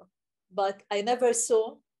Mexico. but I never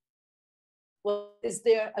saw what is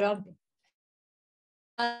there around me.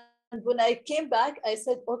 And when I came back, I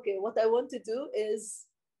said, okay, what I want to do is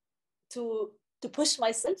to push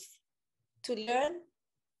myself to learn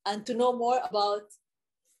and to know more about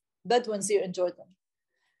Bedouins here in Jordan.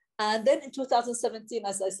 And then in 2017,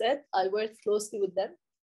 as I said, I worked closely with them.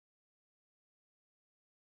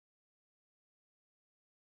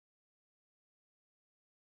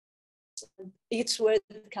 Each word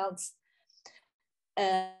counts.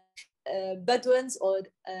 Bedouins, or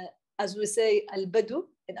as we say, al-Badu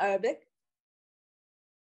in Arabic.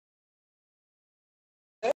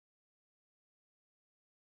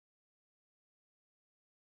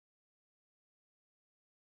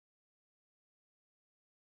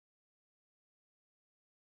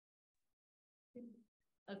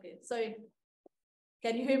 Okay, sorry.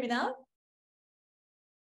 Can you hear me now?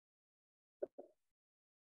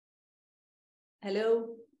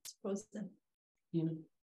 Hello, it's frozen.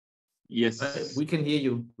 Yes. We can hear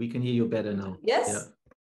you. We can hear you better now. Yes?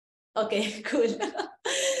 Yeah. Okay, cool.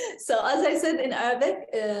 So as I said in Arabic,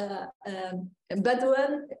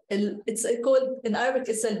 Bedouin, it's called, in Arabic,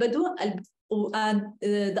 it's al-Badu, and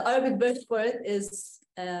the Arabic word for it is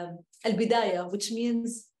al-Bidaya, which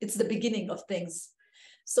means it's the beginning of things.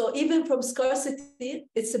 So even from scarcity,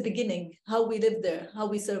 it's a beginning, how we live there, how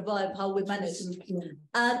we survive, how we manage.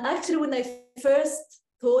 And actually, when I first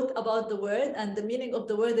thought about the word and the meaning of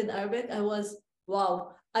the word in Arabic, I was,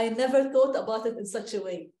 wow, I never thought about it in such a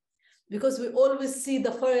way. Because we always see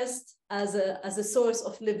the forest as a source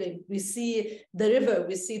of living. We see the river,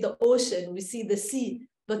 we see the ocean, we see the sea,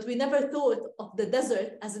 but we never thought of the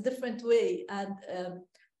desert as a different way. And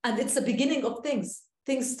it's the beginning of things.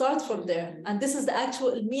 Things start from there. And this is the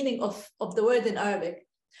actual meaning of the word in Arabic.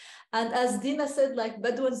 And as Dina said, like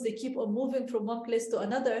Bedouins, they keep on moving from one place to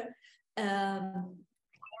another.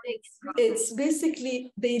 It's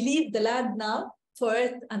basically, they leave the land now for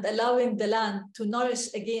it and allowing the land to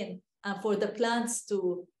nourish again and for the plants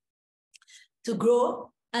to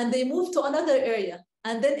grow. And they move to another area.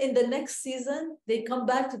 And then in the next season, they come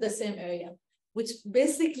back to the same area, which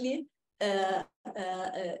basically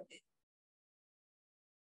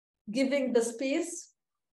giving the space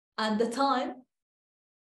and the time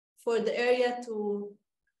for the area to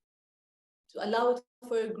allow it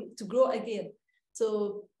to grow again.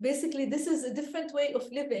 So basically, this is a different way of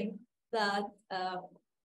living that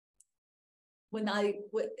when I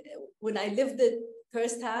lived it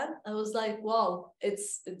firsthand, I was like, wow,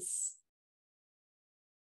 it's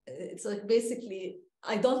like basically,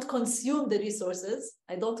 I don't consume the resources.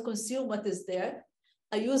 I don't consume what is there.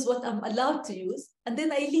 I use what I'm allowed to use, and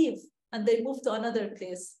then I leave, and they move to another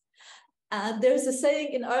place. And there's a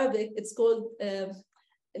saying in Arabic, it's called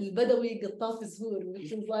al-Badawi Qattaf az-Zuhur,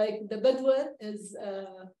 which is like the Bedouin is...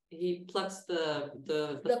 he plucks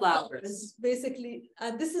the flowers. Basically.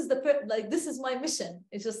 And this is this is my mission.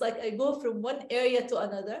 It's just like I go from one area to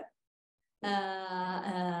another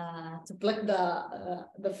to pluck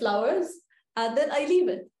the flowers, and then I leave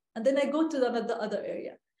it, and then I go to the other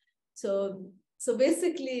area. So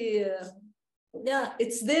basically, yeah,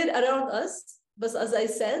 it's there around us. But as I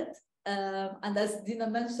said, and as Dina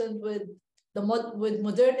mentioned, with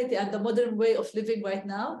modernity and the modern way of living right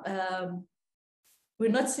now,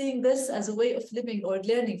 we're not seeing this as a way of living or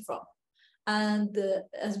learning from. And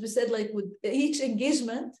as we said, like with each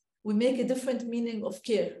engagement, we make a different meaning of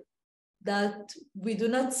care that we do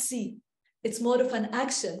not see. It's more of an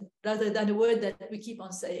action rather than a word that we keep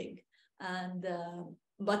on saying. And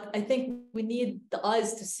but I think we need the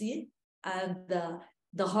eyes to see and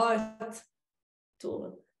the heart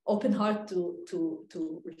to open heart to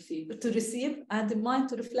receive and the mind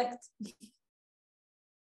to reflect.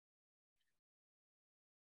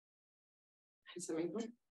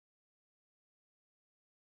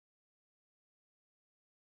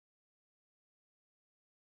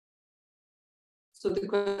 So the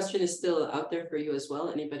question is still out there for you as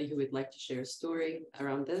well. Anybody who would like to share a story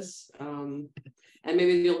around this? And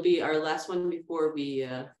maybe it'll be our last one before we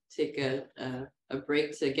take a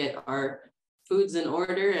break to get our foods in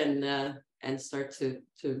order and start to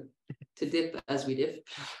dip as we dip.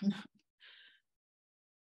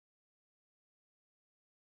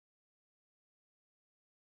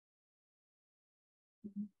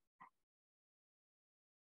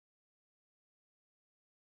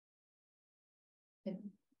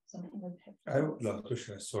 I would love to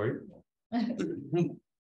share a story.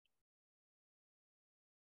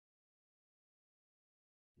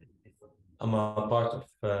 I'm a part of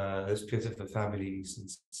this beautiful family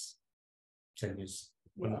since 10 years.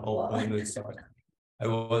 When we started, I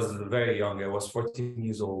was very young. I was 14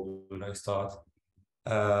 years old when I started.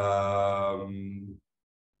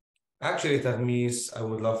 Actually, Taghmees, I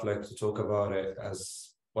would love like to talk about it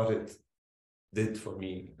as what it did for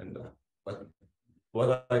me and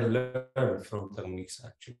what I learned from Taghmees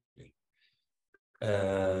actually.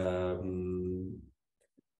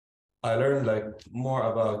 I learned like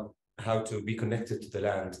more about how to be connected to the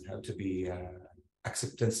land, how to be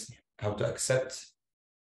acceptance, how to accept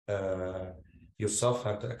yourself,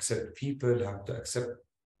 how to accept people, how to accept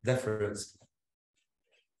difference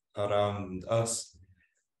around us.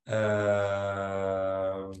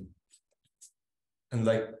 And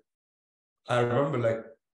like I remember like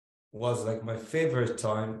was like my favorite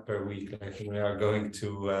time per week, like when we are going to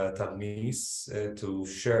Taghmees to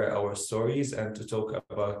share our stories and to talk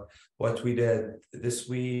about what we did this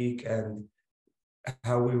week and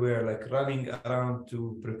how we were like running around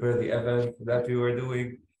to prepare the event that we were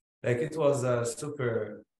doing. Like it was a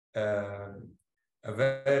super a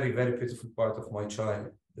very, very beautiful part of my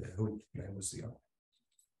childhood when I was young.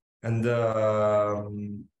 And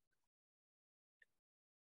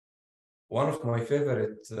one of my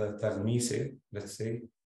favorite Taghmees, let's say,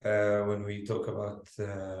 when we talk about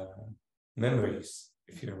memories,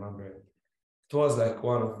 if you remember it, it was like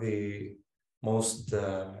one of the most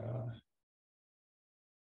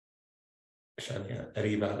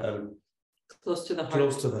close to the heart.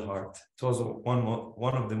 Close to the heart. It was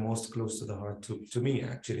one of the most close to the heart to me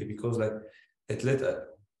actually, because like it lit.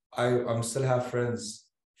 I'm still have friends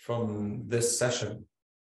from this session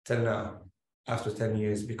till now, after 10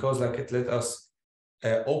 years, because like it let us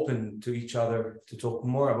open to each other to talk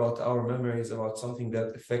more about our memories, about something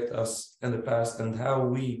that affect us in the past and how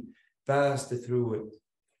we passed through it.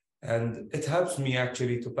 And it helps me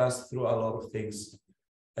actually to pass through a lot of things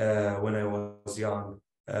when I was young.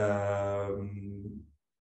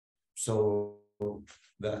 So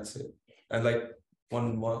that's it. And like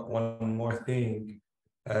one more thing,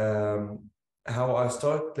 how I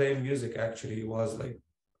started playing music actually was like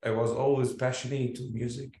I was always passionate to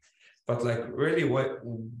music, but like really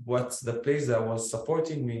what's the place that was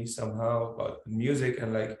supporting me somehow about music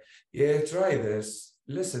and like, yeah, try this,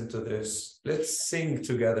 listen to this, let's sing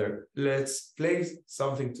together, let's play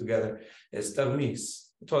something together. It's Taghmees.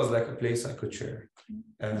 It was like a place I could share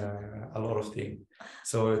a lot of things.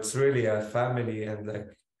 So it's really a family, and like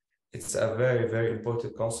it's a very, very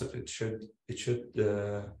important concept. It should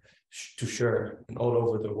to share and all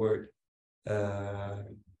over the world.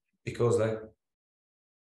 Because like,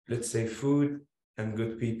 let's say food and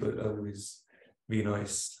good people always be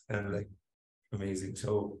nice and like amazing.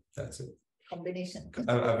 So that's it. Combination.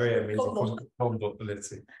 A very amazing combo, let's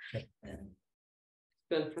say.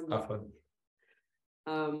 Good. Have fun.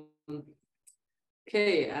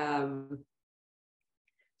 Okay.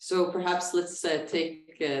 So perhaps let's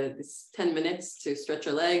take this 10 minutes to stretch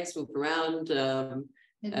our legs, move around.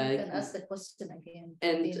 Maybe you can ask the question again.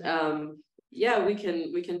 And yeah, we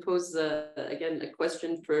can pose again a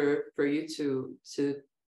question for you to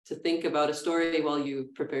think about a story while you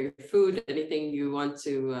prepare your food. Anything you want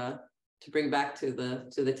to bring back to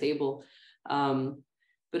the table,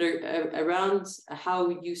 but around how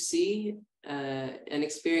you see and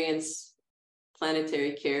experience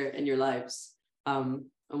planetary care in your lives, and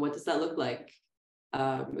what does that look like?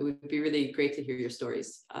 It would be really great to hear your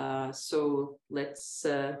stories. So let's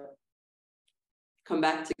come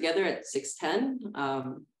back together at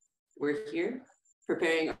 6:10. We're here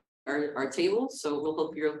preparing our table, so we'll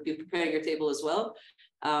hope you'll be preparing your table as well.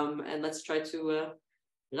 And let's try to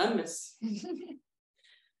ghammis.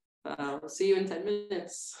 We'll see you in 10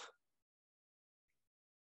 minutes.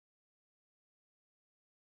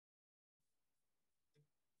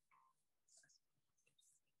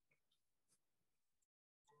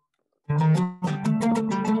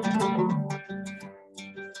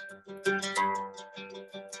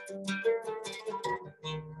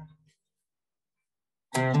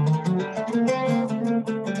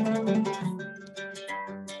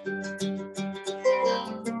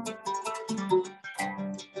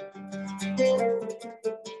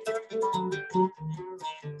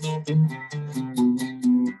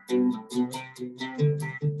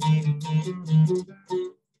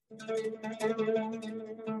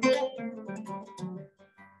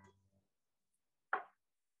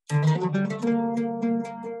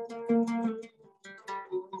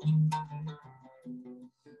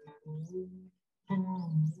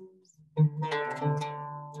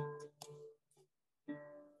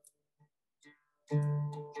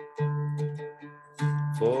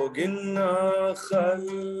 فوق النخل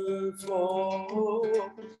فوق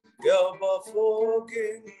يابا فوق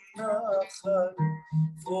النخل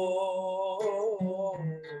فوق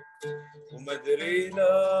ومدري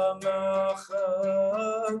لما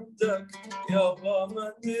خدك يابا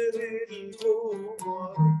مدري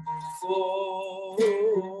القمر فوق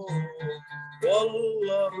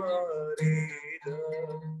والله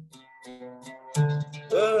أريدك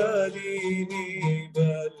باليني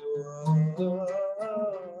بالوان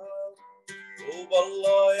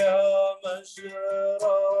وبالله يا مجرى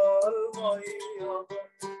المية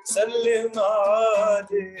سلم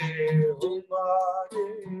عليهم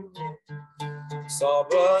عليهم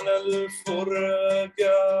صعبان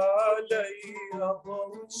الفرقة علي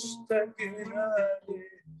مشتاقنا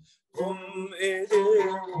لهم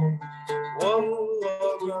إليهم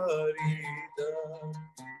والله مريدة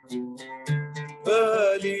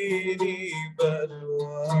باليني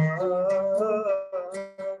بالوان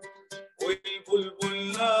والبلبل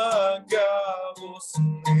ناقع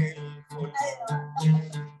غصن الفل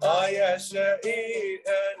يا شقيق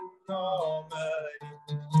النعمان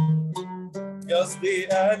قصدي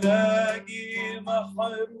ألاقي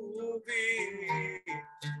محبوبي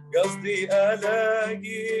قصدي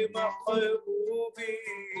ألاقي محبوبي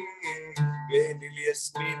بين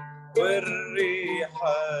الياسمين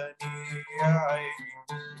والريحاني يا عيني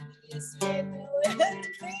الياسمين والريحان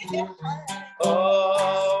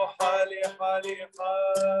حالي حالي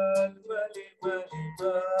حال مالي مالي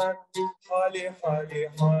مال حالي حالي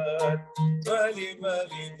حال مالي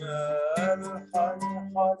مالي مال حالي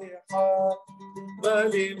حالي حال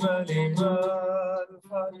مالي مالي مال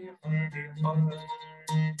حالي حالي حال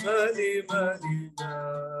مالي مالي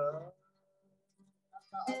مال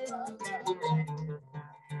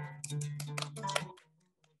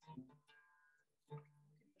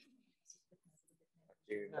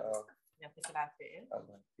يعطيك العافية.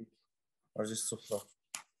 أرجي السفرة.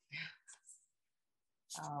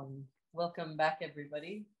 Welcome back,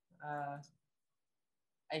 everybody.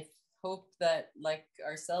 I hope that, like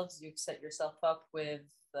ourselves, you've set yourself up with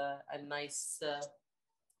a nice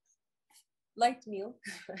light meal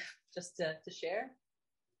just to share.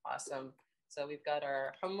 Awesome. So we've got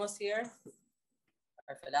our hummus here,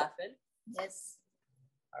 our falafel, yes,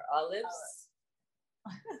 our olives,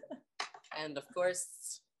 and of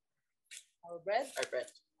course, our bread.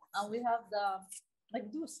 And we have the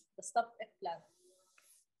magdous, the stuffed eggplant.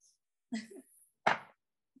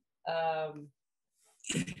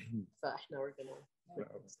 فاحنا we're gonna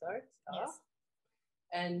start. Yes.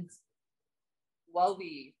 And while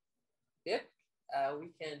we dip, we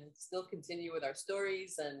can still continue with our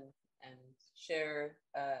stories and share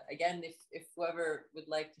again if whoever would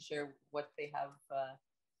like to share what they have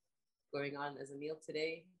going on as a meal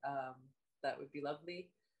today, that would be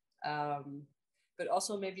lovely. But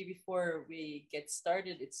also maybe before we get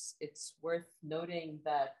started, it's worth noting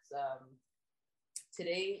that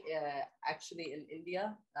today, actually in India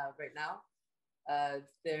right now,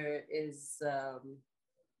 there is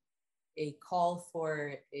a call for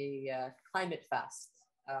a climate fast.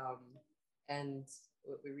 And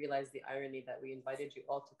we realized the irony that we invited you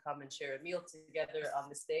all to come and share a meal together on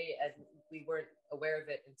this day, and we weren't aware of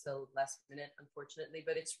it until last minute, unfortunately.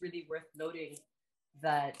 But it's really worth noting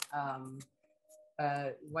that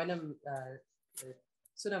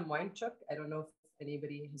Sunam Weinchuk, I don't know if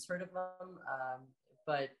anybody has heard of them,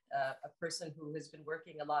 but a person who has been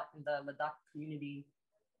working a lot in the Ladakh community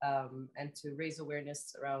and to raise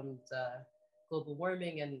awareness around global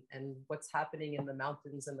warming and what's happening in the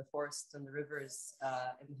mountains and the forests and the rivers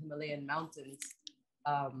in the Himalayan mountains,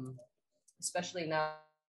 especially now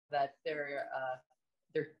that they're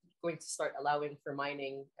going to start allowing for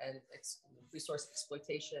mining and resource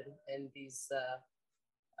exploitation in these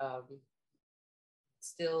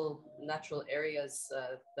still natural areas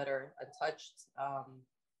that are untouched.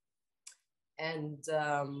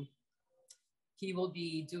 He will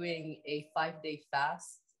be doing a 5-day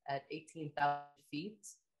fast at 18,000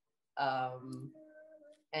 feet.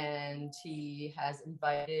 And he has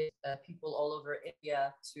invited people all over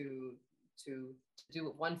India to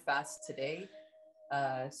do one fast today,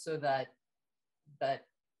 so that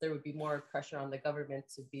there would be more pressure on the government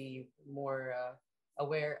to be more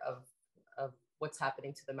aware of what's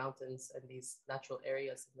happening to the mountains and these natural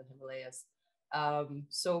areas in the Himalayas.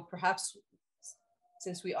 So perhaps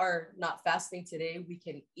since we are not fasting today, we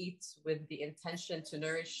can eat with the intention to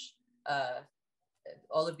nourish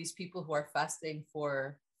all of these people who are fasting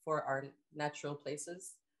for our natural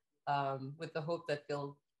places, with the hope that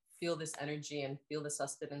they'll feel this energy and feel the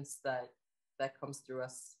sustenance that comes through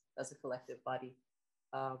us as a collective body.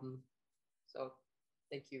 So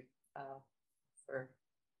thank you for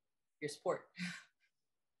your support.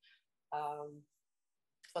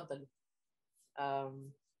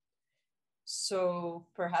 So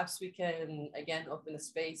perhaps we can again open a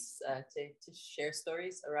space to share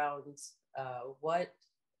stories around what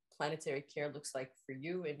planetary care looks like for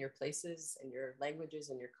you in your places, in your languages,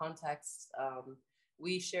 in your contexts.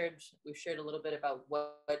 We've shared a little bit about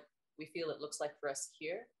what we feel it looks like for us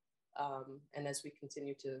here. And as we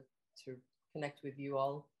continue to connect with you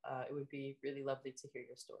all, it would be really lovely to hear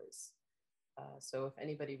your stories. So if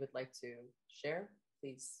anybody would like to share,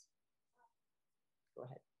 please go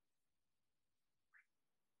ahead.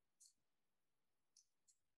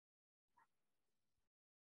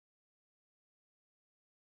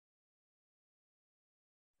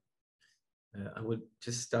 I would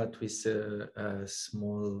just start with a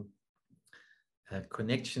small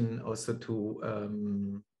connection also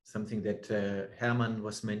to something that Herman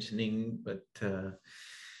was mentioning. But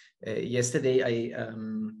yesterday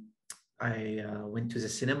I went to the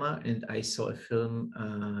cinema and I saw a film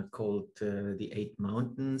called The 8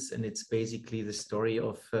 Mountains, and it's basically the story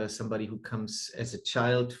of somebody who comes as a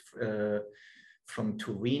child from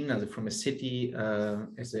Turin, from a city,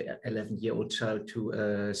 as an 11-year-old child to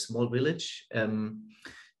a small village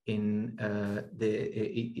in the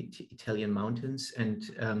Italian mountains, and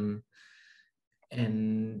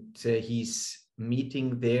he's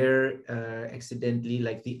meeting there accidentally,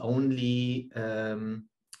 like the only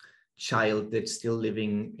child that's still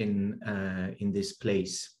living in this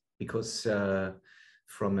place, because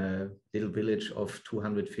from a little village of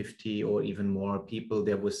 250 or even more people,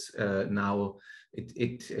 there was now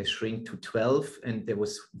it shrank to 12, and there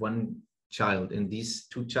was one child, and these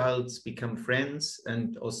two childs become friends,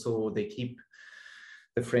 and also they keep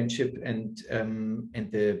the friendship, and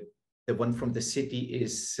the one from the city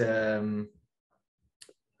is when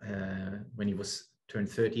he was turned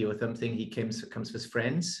 30 or something, he comes with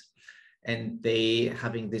friends, and they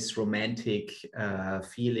having this romantic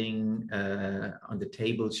feeling on the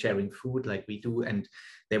table, sharing food like we do, and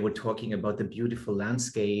they were talking about the beautiful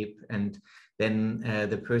landscape, and then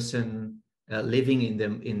the person living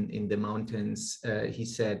in the mountains, he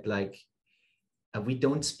said, like, we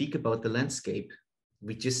don't speak about the landscape,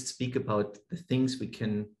 we just speak about the things we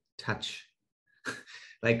can touch.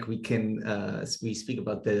 Like we speak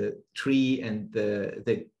about the tree and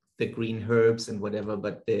the green herbs and whatever,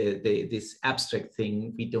 but this abstract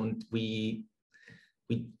thing we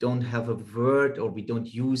don't have a word, or we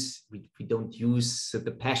don't use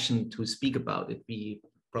the passion to speak about it. We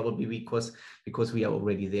probably because we are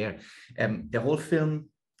already there. The whole film,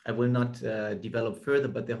 I will not develop further,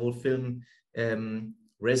 but the whole film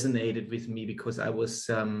resonated with me because I was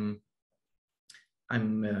I'm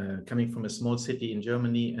coming from a small city in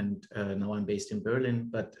Germany, and now I'm based in Berlin.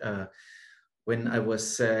 But when I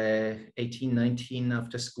was 18, 19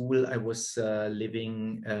 after school, I was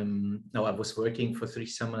living, no, I was working for 3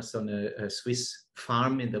 summers on a Swiss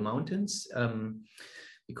farm in the mountains,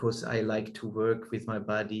 because I like to work with my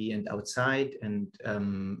body and outside, and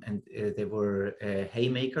there were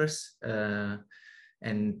haymakers.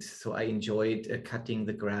 And so I enjoyed cutting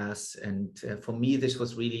the grass. And for me, this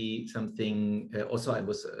was really something, also I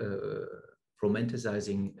was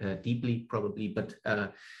romanticizing deeply probably, but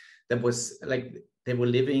that was like, they were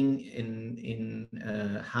living in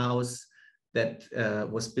a house that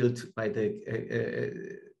was built by the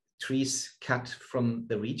trees cut from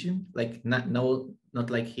the region, like not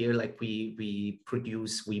like here, like we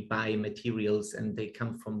buy materials and they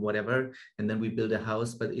come from whatever, and then we build a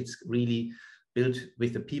house, but it's really built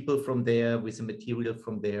with the people from there, with the material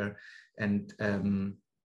from there,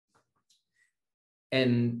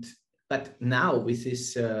 but now with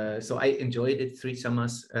this, so I enjoyed it 3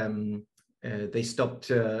 summers. They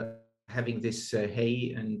stopped having this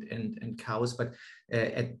hay and cows, but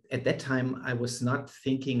at that time I was not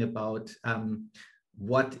thinking about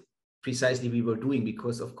what precisely we were doing,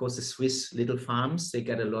 because of course the Swiss little farms, they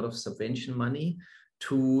get a lot of subvention money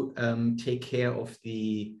to take care of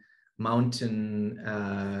the mountain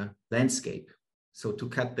landscape. So to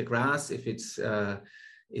cut the grass, if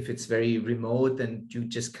it's very remote, then you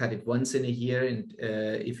just cut it once in a year, and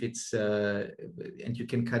if it's and you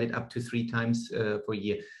can cut it up to 3 times per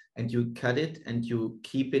year, and you cut it and you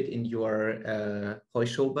keep it in your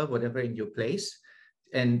Heuschober, whatever, in your place,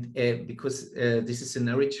 and because this is a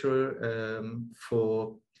nurture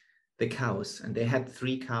for the cows, and they had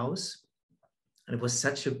 3 cows, and it was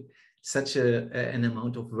such an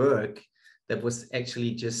amount of work that was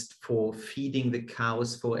actually just for feeding the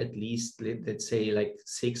cows for at least, let's say, like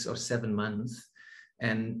 6 or 7 months.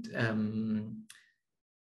 And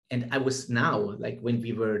I was now, like, when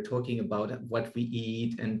we were talking about what we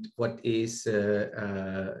eat and what is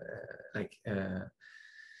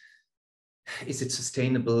is it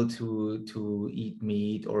sustainable to eat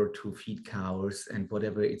meat or to feed cows and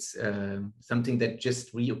whatever? It's something that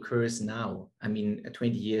just reoccurs now. I mean,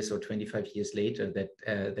 20 years or 25 years later, that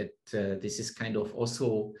this is kind of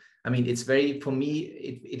also, I mean, it's very, for me,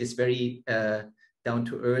 it is very down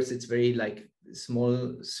to earth. It's very like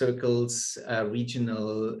small circles,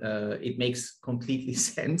 regional. It makes completely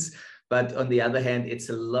sense. But on the other hand, it's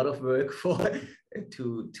a lot of work for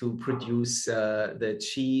to produce the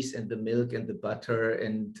cheese and the milk and the butter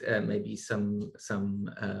and maybe some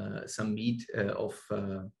meat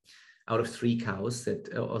out of 3 cows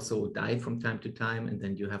that also die from time to time, and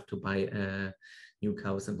then you have to buy new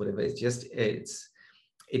cows and whatever. It's just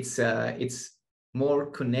it's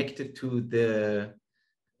more connected to the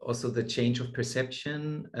also the change of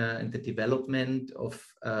perception and the development of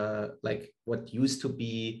like what used to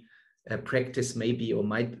be a practice maybe, or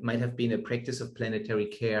might have been a practice of planetary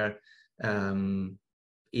care,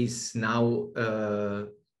 is now,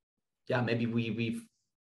 yeah, maybe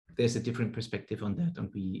there's a different perspective on that, and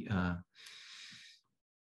we,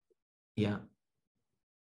 yeah,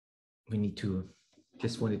 we need to,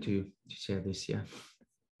 just wanted to share this, yeah.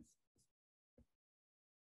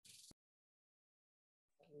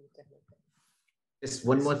 Just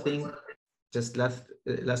one more thing. Just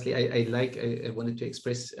lastly, I wanted to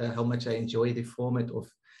express how much I enjoy the format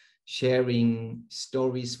of sharing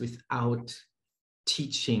stories without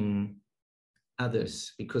teaching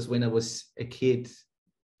others. Because when I was a kid,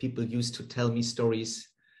 people used to tell me stories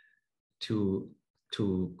to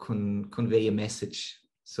convey a message.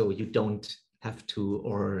 So you don't have to,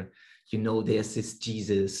 or you know, there's this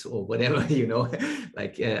Jesus or whatever, you know.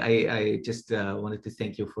 Like I just wanted to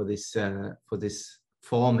thank you for this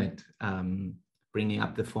format. Bringing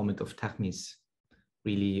up the format of Taghmees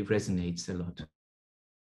really resonates a lot.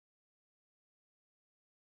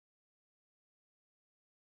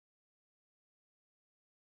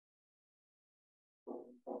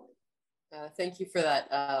 Thank you for that,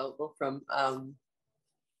 Wolfram.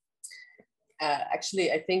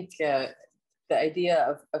 Actually, I think the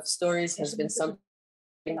idea of stories has been something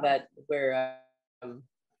that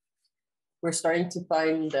we're starting to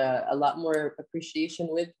find a lot more appreciation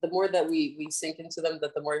with. The more that we sink into them,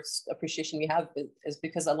 that the more appreciation we have, is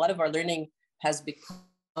because a lot of our learning has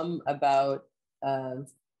become about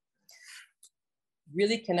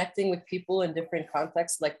really connecting with people in different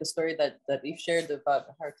contexts, like the story that we've shared about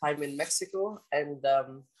our time in Mexico. And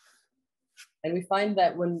we find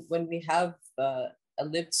that when we have a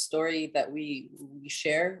lived story that we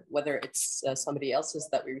share, whether it's somebody else's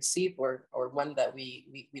that we receive or one that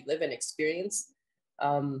we live and experience,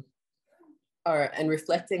 and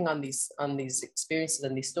reflecting on these experiences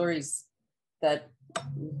and these stories, that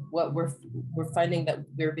what we're finding that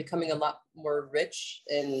we're becoming a lot more rich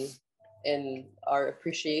in our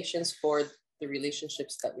appreciations for the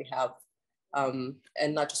relationships that we have, and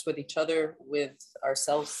not just with each other, with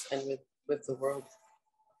ourselves and with the world.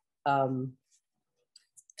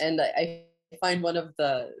 And I find one of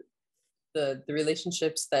the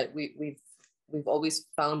relationships that we've always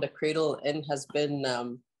found a cradle in has been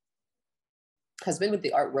with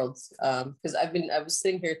the art world. Because I was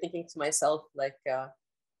sitting here thinking to myself, like,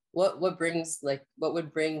 what would bring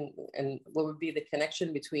and what would be the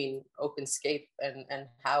connection between OpenScape and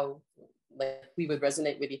how like we would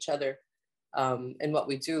resonate with each other in what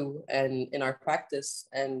we do and in our practice.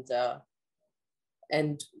 And I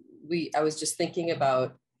was just thinking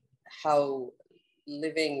about how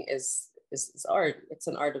living is art. It's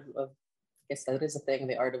an art of I guess that is a thing,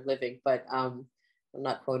 the art of living, but I'm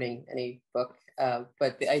not quoting any book,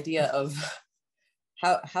 but the idea of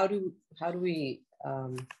how do we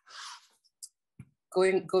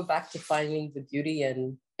go back to finding the beauty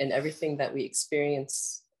in everything that we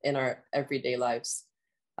experience in our everyday lives,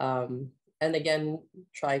 and again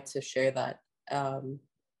try to share that. And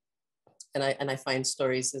I find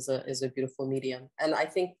stories is a beautiful medium. And I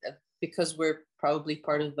think that because we're probably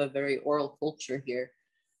part of a very oral culture here,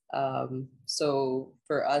 so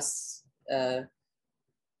for us,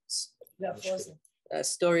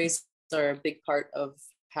 stories are a big part of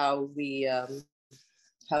how we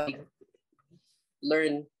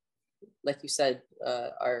learn, like you said,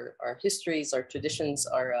 our histories, our traditions,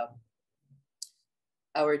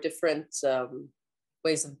 our different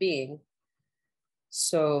ways of being.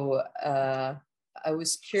 So I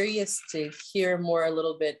was curious to hear more a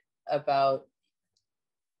little bit about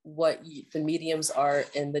what the mediums are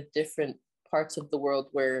in the different parts of the world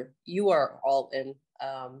where you are all in.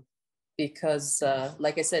 Because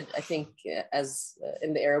like I said, I think as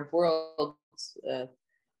in the Arab world,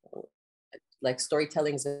 like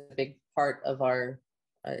storytelling is a big part of our,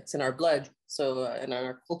 it's in our blood, so in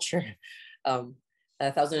our culture.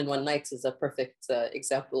 1001 Nights is a perfect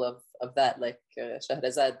example of that. Like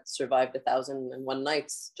Shahrazad survived 1001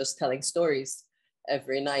 nights just telling stories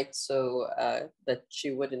every night, so that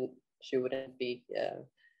she wouldn't be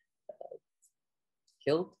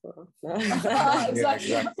killed.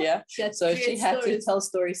 Exactly. Yeah. So she had to tell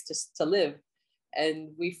stories to live, and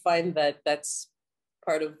we find that that's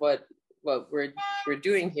part of what we're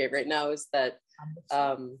doing here right now, is that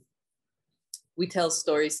we tell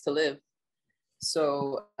stories to live.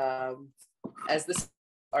 So as this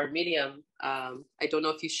our medium, I don't know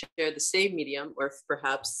if you share the same medium, or if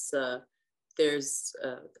perhaps there's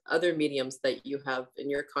other mediums that you have in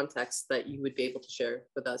your context that you would be able to share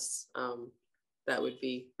with us. That would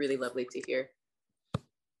be really lovely to hear.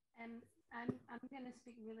 I'm going to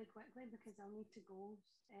speak really quickly because I'll need to go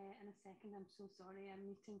in a second. I'm so sorry. A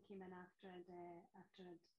meeting came in after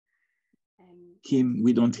Kim,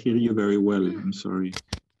 we don't hear you very well. I'm sorry.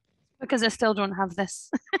 Because I still don't have this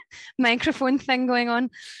microphone thing going on.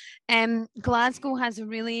 Glasgow has a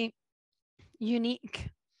really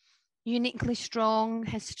uniquely strong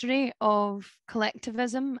history of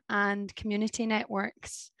collectivism and community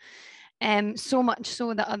networks. So much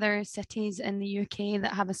so that other cities in the UK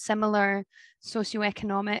that have a similar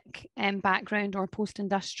socioeconomic background, or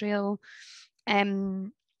post-industrial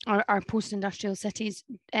or post-industrial cities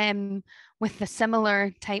with the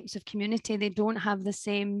similar types of community, they don't have the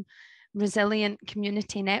same resilient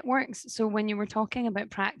community networks. So when you were talking about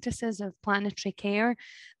practices of planetary care,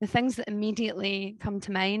 the things that immediately come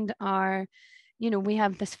to mind are, we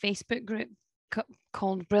have this Facebook group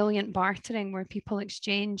called Brilliant Bartering, where people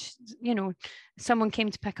exchange, someone came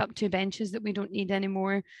to pick up 2 benches that we don't need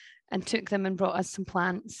anymore and took them and brought us some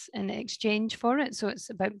plants in exchange for it. So it's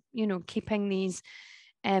about, keeping these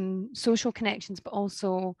social connections, but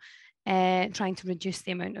also trying to reduce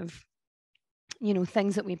the amount of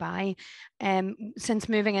things that we buy. Since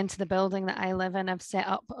moving into the building that I live in, I've set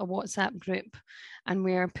up a WhatsApp group, and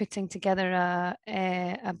we're putting together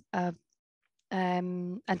a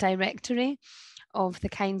directory of the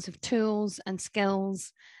kinds of tools and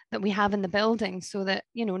skills that we have in the building, so that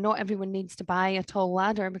not everyone needs to buy a tall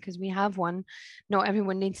ladder because we have one, not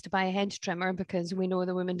everyone needs to buy a hedge trimmer because we know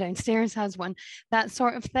the woman downstairs has one, that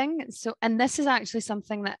sort of thing. So, and this is actually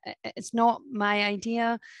something that it's not my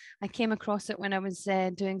idea. I came across it when I was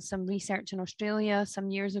doing some research in Australia some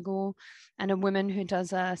years ago, and a woman who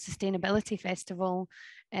does a sustainability festival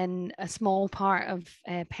in a small part of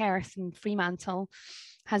Perth and Fremantle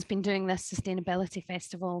has been doing this sustainability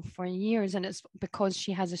festival for years, and it's because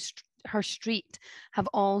she has her street have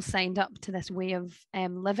all signed up to this way of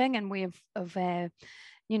living and way of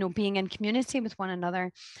being in community with one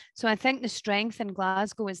another. So I think the strength in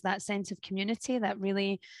Glasgow is that sense of community, that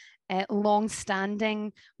really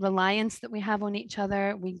long-standing reliance that we have on each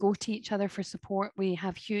other. We go to each other for support. We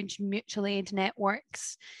have huge mutual aid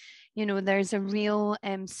networks. There's a real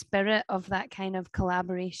spirit of that kind of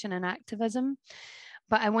collaboration and activism.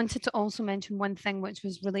 But I wanted to also mention one thing which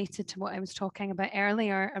was related to what I was talking about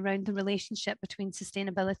earlier around the relationship between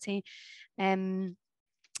sustainability,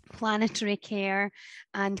 planetary care,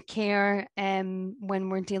 and care when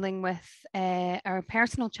we're dealing with our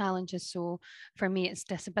personal challenges. So for me, it's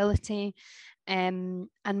disability. And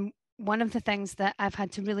one of the things that I've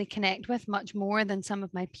had to really connect with much more than some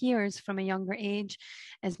of my peers from a younger age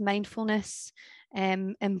is mindfulness,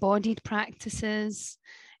 embodied practices,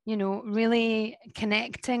 really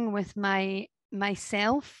connecting with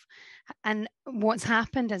myself. And what's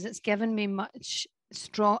happened is it's given me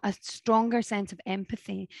a stronger sense of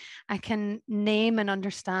empathy. I can name and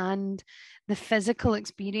understand the physical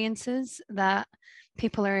experiences that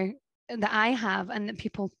I have and that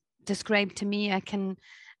people describe to me. I can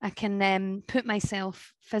put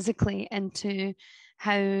myself physically into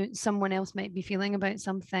how someone else might be feeling about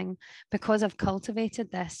something because I've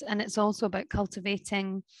cultivated this. And it's also about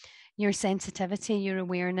cultivating your sensitivity, your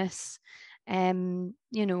awareness. Doing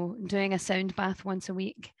a sound bath once a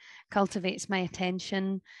week cultivates my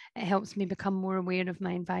attention. It helps me become more aware of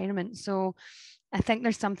my environment. So I think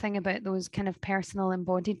there's something about those kind of personal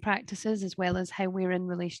embodied practices, as well as how we're in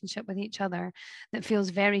relationship with each other, that feels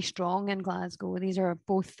very strong in Glasgow. These are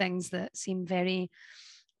both things that seem very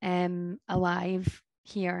alive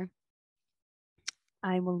here.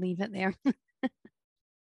 I will leave it there.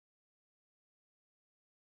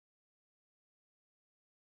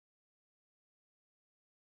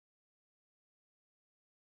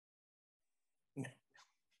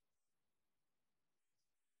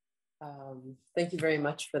 Thank you very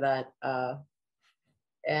much for that.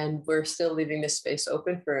 And we're still leaving this space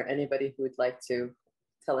open for anybody who would like to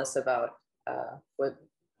tell us about what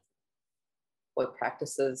what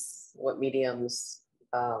practices, what mediums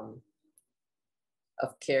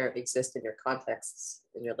of care exist in your contexts,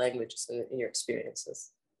 in your languages, in your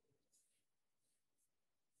experiences.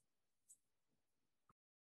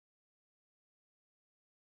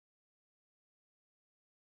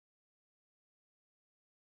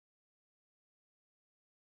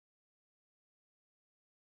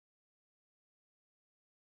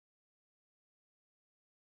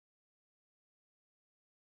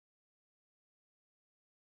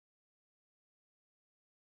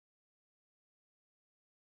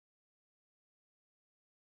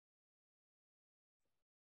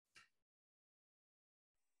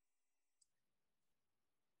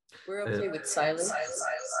 We're okay with silence.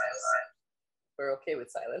 We're okay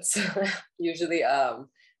with silence. Usually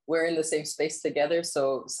we're in the same space together,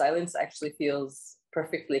 so silence actually feels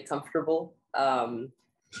perfectly comfortable.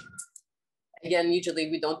 Again,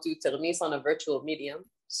 usually we don't do Taghmees on a virtual medium,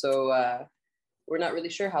 so we're not really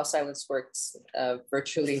sure how silence works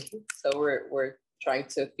virtually. So we're trying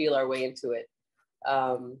to feel our way into it.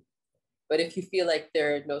 But if you feel like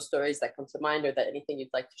there are no stories that come to mind or that anything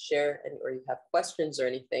you'd like to share or you have questions or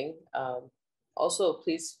anything, also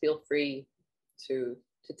please feel free to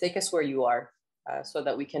take us where you are so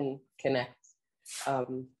that we can connect,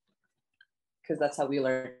 because that's how we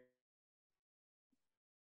learn.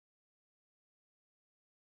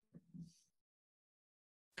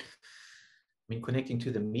 I mean, connecting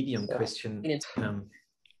to the medium question,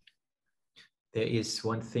 there is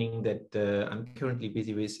one thing that I'm currently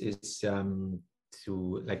busy with is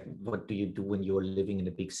to, like, what do you do when you're living in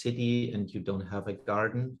a big city and you don't have a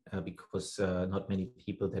garden? Because not many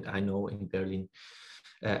people that I know in Berlin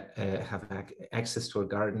have access to a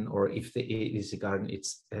garden, or if there is a garden,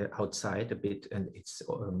 it's outside a bit, and it's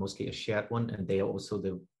mostly a shared one, and they are also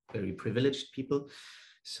the very privileged people.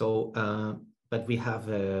 So, but we have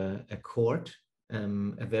a court,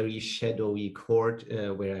 a very shadowy court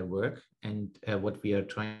where I work, and what we are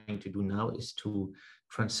trying to do now is to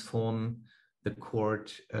transform the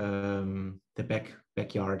court, the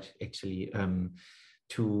backyard actually,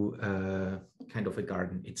 to kind of a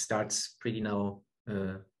garden. It starts pretty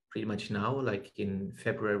much now, like in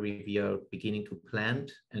February we are beginning to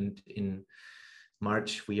plant, and in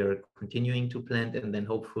March we are continuing to plant, and then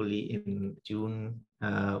hopefully in June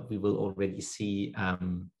we will already see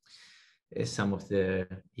some of the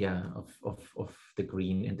of the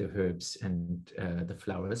green and the herbs and the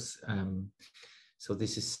flowers. So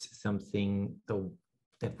this is something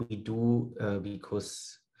that we do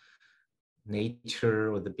because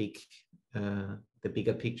nature, or the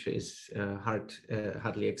bigger picture, is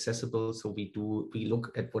hardly accessible. So we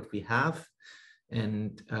look at what we have,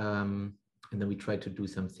 and then we try to do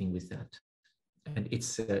something with that. And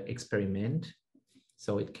it's an experiment,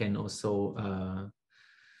 so it can also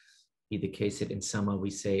be the case that in summer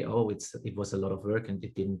we say, oh, it was a lot of work and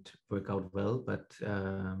it didn't work out well, but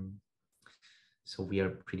so we are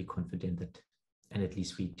pretty confident that, and at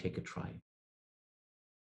least we take a try.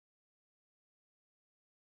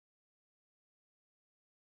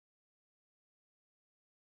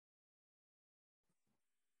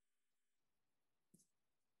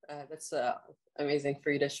 That's amazing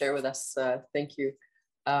for you to share with us. Thank you.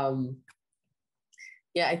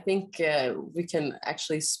 Yeah, I think we can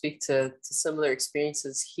actually speak to similar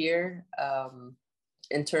experiences here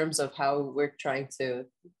in terms of how we're trying to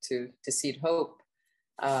seed hope.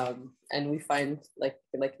 And we find, like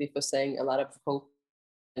Reef was saying, a lot of hope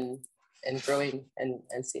in growing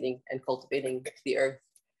and seeding and cultivating the earth.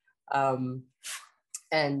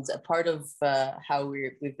 And a part of how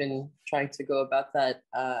we've been trying to go about that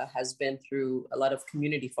has been through a lot of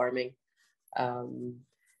community farming.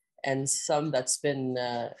 And some that's been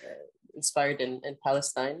inspired in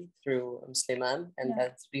Palestine through Musliman, and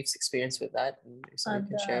that's Reef's experience with that, and so we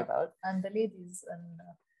can share about. And the ladies and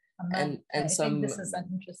I some, think this is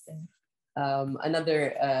interesting.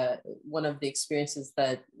 Another one of the experiences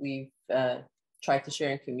that we've tried to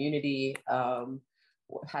share in community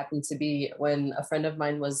happened to be when a friend of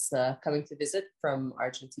mine was coming to visit from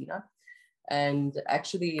Argentina, and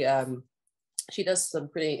actually she does some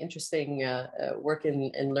pretty interesting work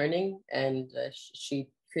in learning, and she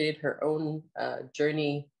created her own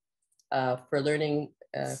journey for learning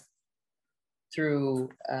through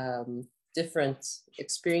different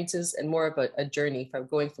experiences, and more of a journey from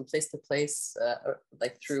going from place to place,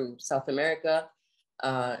 like through South America.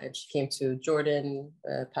 And she came to Jordan,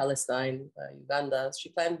 Palestine, Uganda. She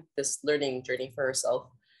planned this learning journey for herself.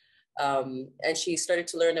 And she started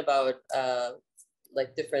to learn about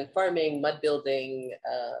like different farming, mud building,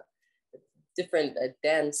 different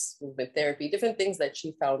dance, movement therapy, different things that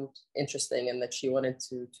she found interesting and that she wanted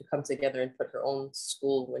to come together and put her own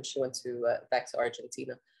school when she went back to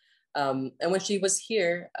Argentina. And when she was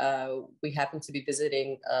here, we happened to be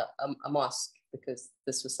visiting a mosque, because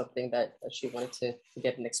this was something that she wanted to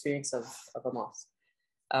get an experience of a mosque.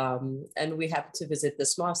 And we happened to visit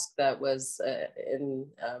this mosque that was in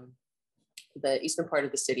the eastern part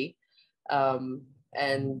of the city.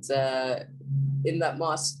 In that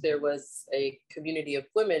mosque, there was a community of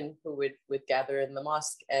women who would gather in the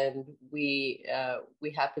mosque, and we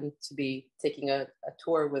happened to be taking a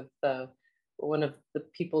tour with one of the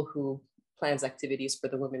people who plans activities for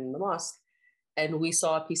the women in the mosque, and we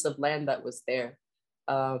saw a piece of land that was there.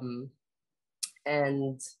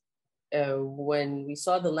 When we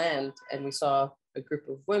saw the land and we saw a group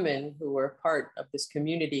of women who were part of this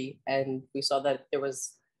community, and we saw that there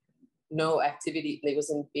was no activity, it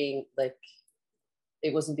wasn't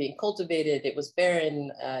being cultivated, it was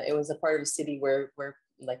barren, it was a part of a city where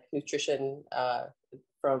like nutrition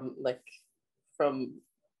from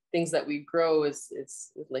things that we grow is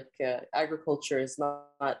like agriculture is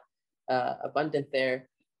not abundant there.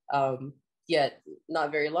 Yet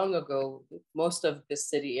not very long ago, most of the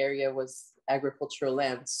city area was agricultural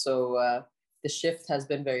land. So the shift has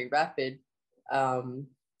been very rapid.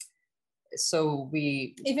 So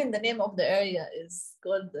even the name of the area is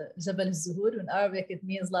called Jabal al-Zuhur. In Arabic, it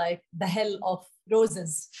means like the hill of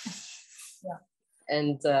roses. Yeah.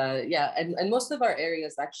 And most of our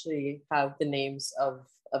areas actually have the names of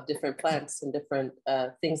different plants and different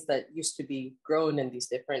things that used to be grown in these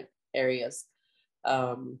different areas.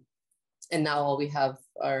 And now all we have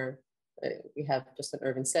just an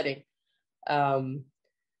urban setting.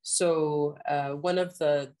 So one of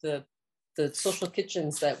the social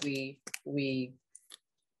kitchens that we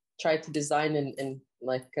tried to design in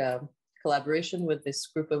collaboration with this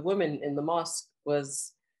group of women in the mosque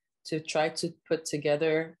was to try to put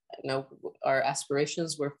together, our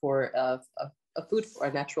aspirations were for a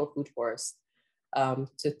natural food forest,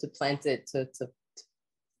 to plant it, to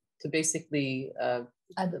basically an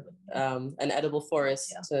edible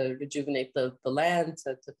forest, yeah, to rejuvenate the land,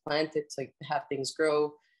 to plant it, to have things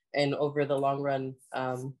grow, and over the long run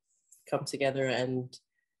come together and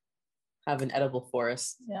have an edible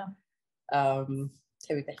forest. Yeah.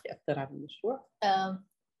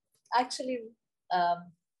 Actually,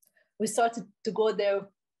 we started to go there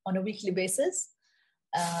on a weekly basis.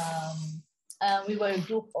 And we were a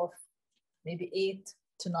group of maybe 8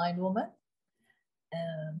 to 9 women.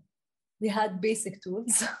 We had basic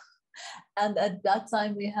tools. And at that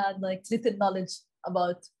time, we had like little knowledge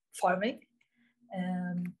about farming.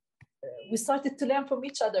 And we started to learn from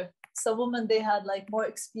each other. Some women, they had like more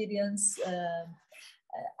experience.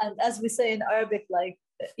 And as we say in Arabic, like,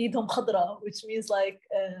 idhum khadra, which means like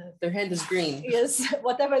their hand is green. Yes,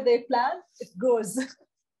 whatever they plant, it grows.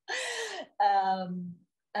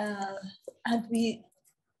 And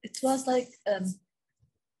it was like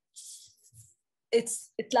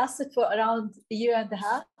it lasted for around 1.5 years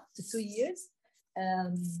to 2 years,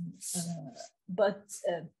 but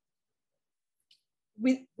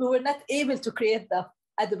we were not able to create the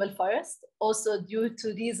edible forest, also due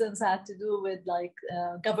to reasons that had to do with like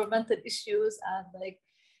governmental issues, and like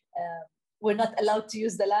we're not allowed to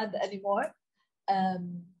use the land anymore.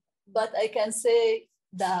 But I can say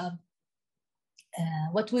that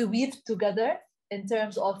what we weave together in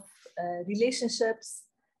terms of relationships,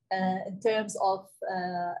 in terms of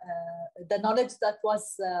the knowledge that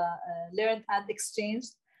was learned and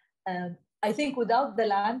exchanged, I think without the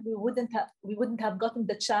land, we wouldn't have gotten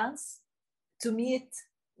the chance to meet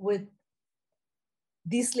with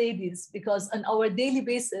these ladies, because on our daily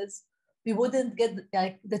basis, we wouldn't get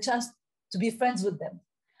like the chance to be friends with them.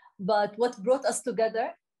 But what brought us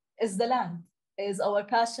together is the land, is our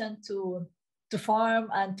passion to farm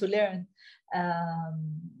and to learn.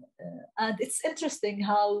 And it's interesting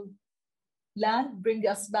how land brings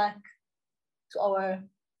us back to our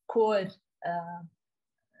core,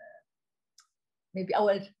 maybe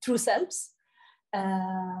our true selves.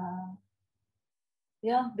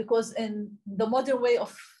 Yeah, because in the modern way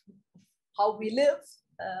of how we live,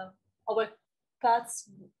 our paths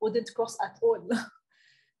wouldn't cross at all.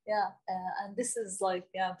 Yeah, and this is like,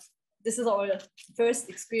 yeah, this is our first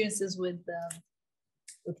experiences with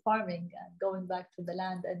farming and going back to the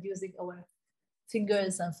land and using our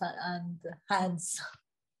fingers and hands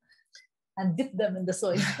and dip them in the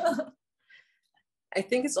soil. I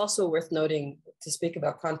think it's also worth noting, to speak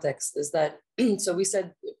about context, is that, so we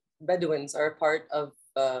said Bedouins are a part of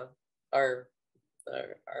our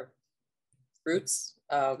roots.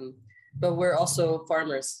 but we're also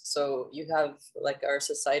farmers. So you have like our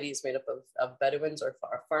society is made up of Bedouins or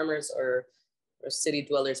farmers or city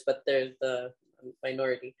dwellers, but they're the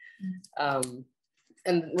minority. And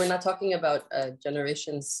we're not talking about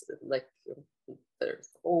generations like they're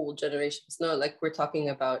old generations. No, like we're talking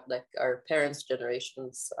about like our parents'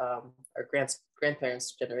 generations, our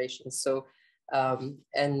grandparents' generations. So,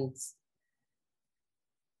 and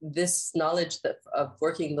this knowledge of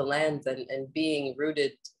working the land and being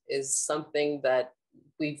rooted is something that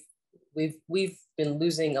we've been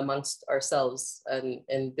losing amongst ourselves and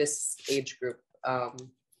in this age group.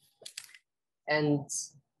 And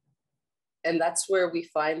that's where we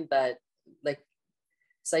find that like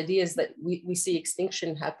this idea is that we see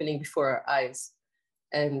extinction happening before our eyes.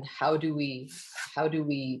 And how do we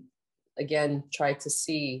again try to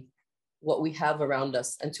see what we have around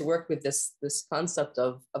us and to work with this concept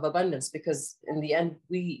of abundance, because in the end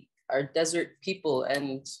we are desert people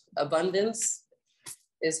and abundance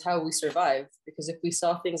is how we survive. Because if we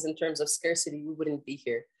saw things in terms of scarcity, we wouldn't be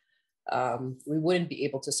here. We wouldn't be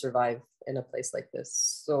able to survive in a place like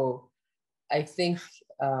this. So I think,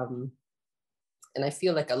 and I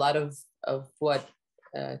feel like a lot of what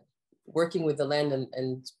working with the land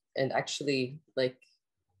and actually like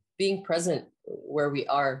being present where we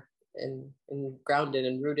are and grounded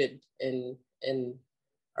and rooted in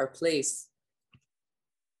our place,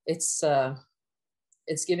 it's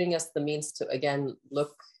giving us the means to again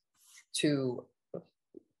look to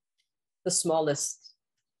the smallest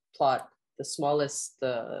plot, the smallest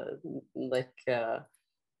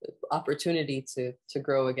opportunity to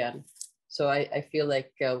grow again. So I feel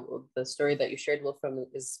like the story that you shared, Wolfram,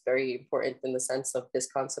 is very important in the sense of this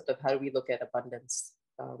concept of how do we look at abundance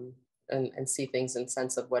and see things in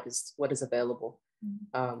sense of what is available.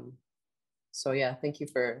 So yeah, thank you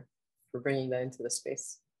for bringing that into the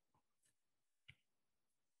space.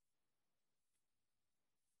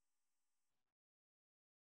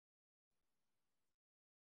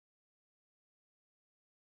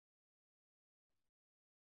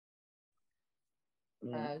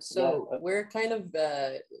 We're kind of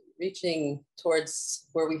reaching towards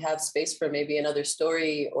where we have space for maybe another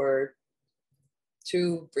story or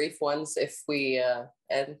two brief ones if we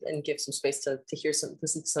and give some space to listen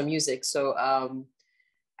to some music. So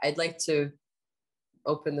I'd like to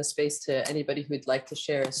open the space to anybody who'd like to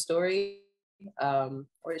share a story or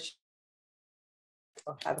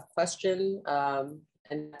have a question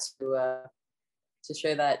and to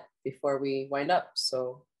share that before we wind up.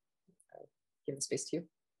 So give the space to you.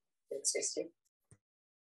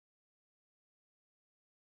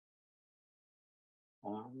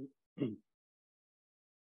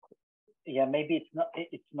 Yeah, maybe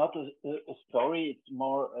it's not a story. It's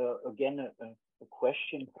more again a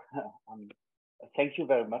question. Thank you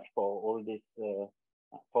very much for all this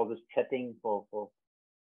for this setting. For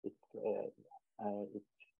it it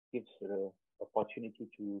gives the opportunity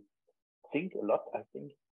to think a lot, I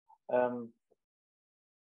think.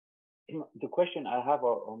 The question I have,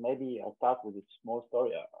 or maybe I'll start with a small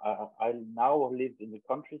story. I now live in the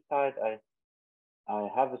countryside. I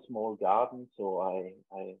have a small garden, so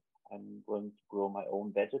I'm going to grow my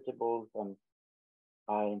own vegetables, and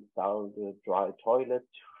I installed a dry toilet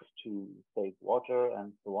to save water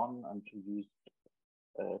and so on, and to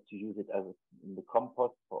use it as in the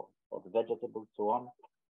compost for the vegetables, so on.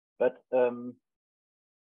 But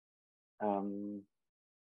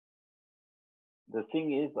the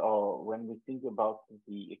thing is, when we think about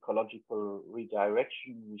the ecological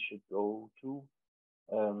redirection we should go to,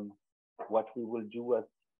 what we will do as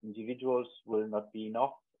individuals will not be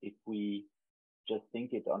enough if we just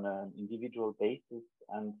think it on an individual basis.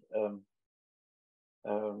 And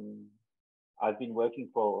I've been working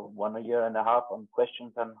for 1.5 years on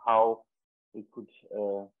questions on how we could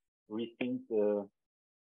rethink the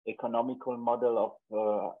economical model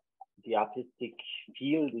of the artistic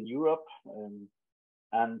field in Europe.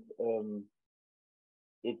 And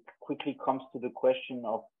it quickly comes to the question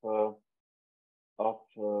of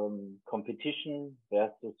competition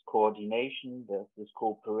versus coordination versus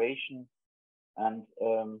cooperation. And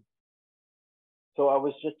so I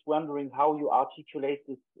was just wondering how you articulate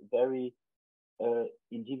this very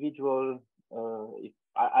individual,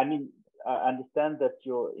 I mean, I understand that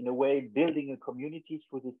you're in a way building a community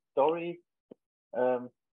through this story,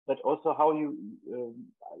 but also how you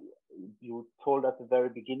told at the very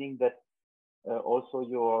beginning that also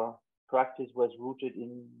your practice was rooted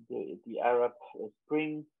in the Arab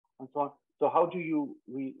Spring and so on. So how do you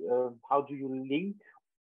link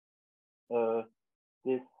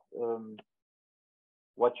this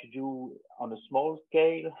what you do on a small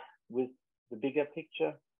scale with the bigger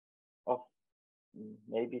picture of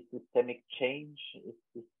maybe systemic change, if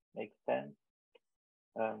this makes sense.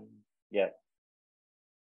 Yeah.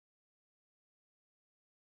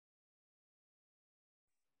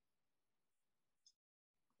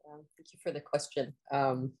 Thank you for the question.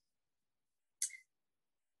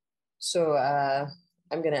 So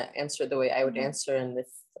I'm going to answer the way I would answer, and if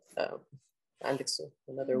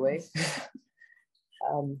another way.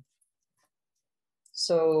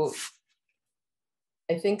 So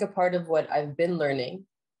I think a part of what I've been learning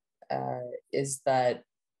is that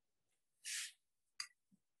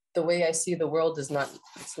the way I see the world is not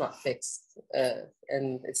fixed,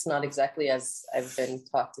 and it's not exactly as I've been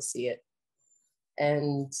taught to see it.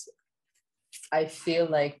 And I feel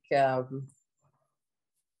like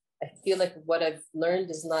what I've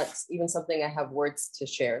learned is not even something I have words to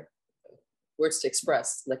share, words to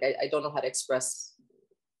express. Like I don't know how to express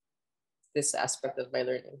this aspect of my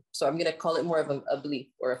learning. So I'm going to call it more of a belief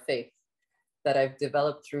or a faith that I've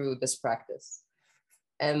developed through this practice.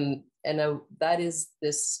 And that is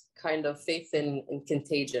this kind of faith in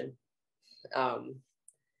contagion.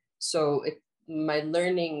 So my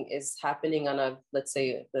learning is happening on a, let's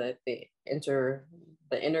say, the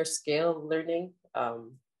inner scale learning.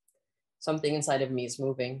 Something inside of me is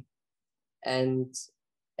moving, and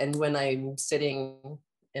when I'm sitting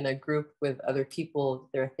in a group with other people,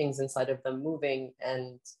 there are things inside of them moving,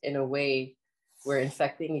 and in a way, we're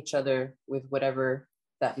infecting each other with whatever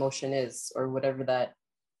that motion is, or whatever that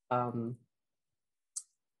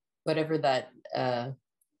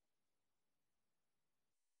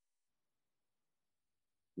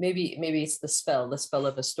maybe it's the spell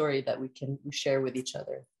of a story that we share with each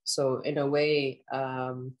other. So in a way,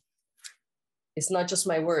 it's not just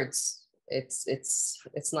my words. It's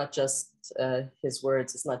not just his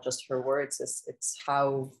words. It's not just her words. It's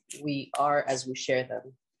how we are as we share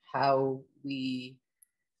them. How we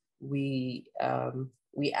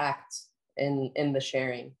act in the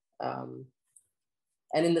sharing, and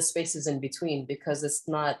in the spaces in between, because it's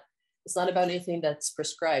not about anything that's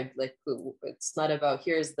prescribed. Like it's not about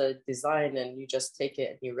here's the design and you just take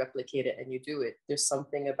it and you replicate it and you do it. There's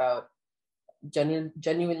something about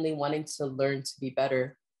genuinely wanting to learn to be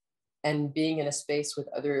better, and being in a space with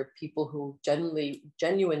other people who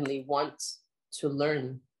genuinely want to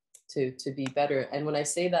learn to be better. And when I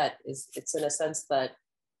say that, it's in a sense that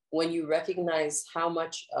when you recognize how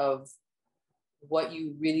much of what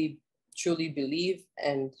you really truly believe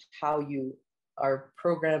and how you are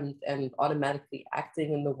programmed and automatically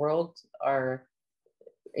acting in the world are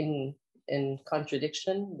in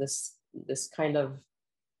contradiction, this kind of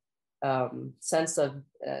sense of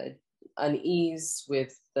unease,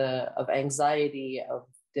 of anxiety, of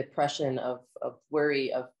depression, of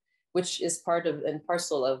worry, which is part of and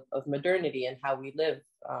parcel of modernity and how we live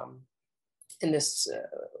in this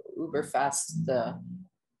uber fast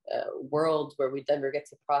world where we never get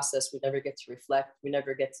to process, we never get to reflect, we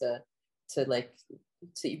never get to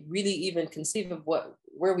really even conceive of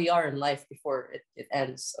where we are in life before it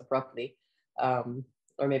ends abruptly,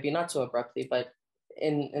 or maybe not so abruptly, but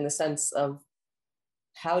in the sense of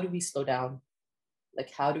how do we slow down?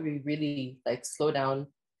 Like how do we really slow down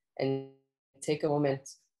and take a moment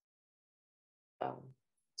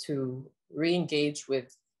to re-engage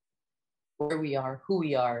with where we are, who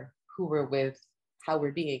we're with, how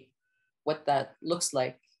we're being, what that looks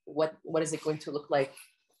like, what is it going to look like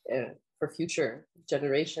for future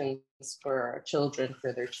generations, for our children,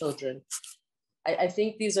 for their children. I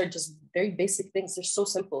think these are just very basic things. They're so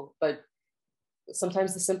simple, but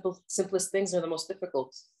sometimes the simplest things are the most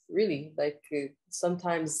difficult, really.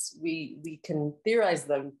 Sometimes we can theorize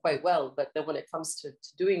them quite well, but then when it comes to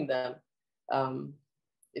doing them,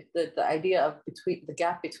 the idea of the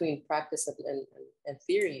gap between practice and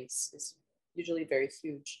theories is usually very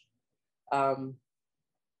huge.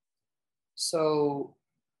 So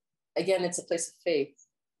again, it's a place of faith,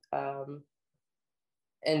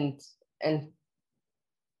 and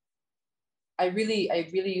I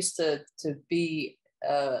really used to be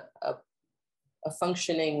a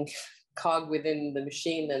functioning cog within the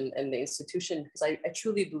machine and the institution, because I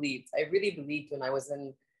truly believed, I really believed when I was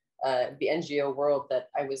in the NGO world that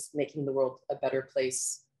I was making the world a better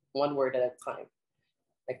place, one word at a time.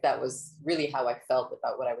 Like that was really how I felt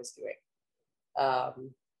about what I was doing.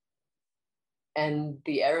 And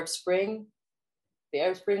the Arab Spring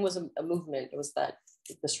was a movement. It was that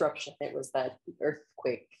disruption. It was that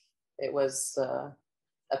earthquake. It was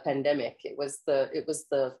a pandemic. It was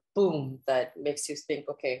the boom that makes you think,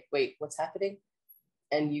 okay, wait, what's happening?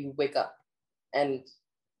 And you wake up, and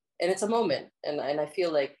it's a moment. And I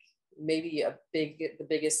feel like maybe the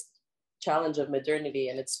biggest challenge of modernity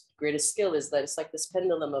and its greatest skill is that it's like this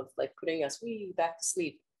pendulum of like putting us back to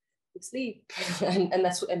sleep, and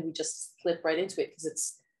we just slip right into it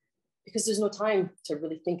because there's no time to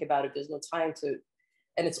really think about it. There's no time to,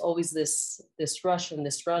 and it's always this rush and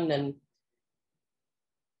this run,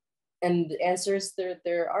 and the answers,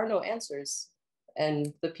 there are no answers.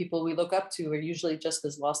 And the people we look up to are usually just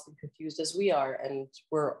as lost and confused as we are. And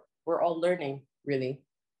we're all learning, really.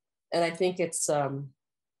 And I think it's,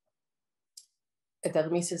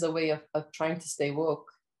 Taghmees is a way of trying to stay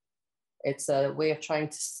woke. It's a way of trying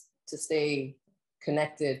to stay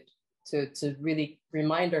connected, to really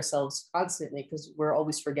remind ourselves constantly, because we're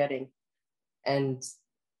always forgetting. And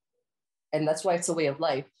that's why it's a way of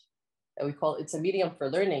life. We call it's a medium for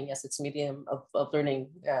learning. Yes, it's a medium of learning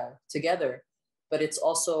together, but it's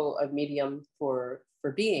also a medium for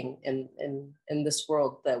being in this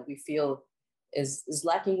world that we feel is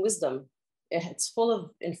lacking wisdom. It's full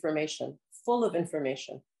of information,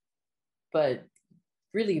 but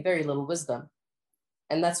really very little wisdom.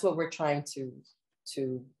 And that's what we're trying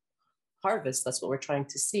to harvest. That's what we're trying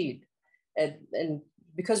to seed. And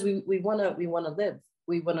because we want to live.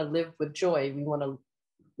 We want to live with joy. We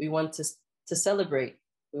want to celebrate.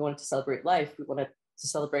 We want to celebrate life. We want to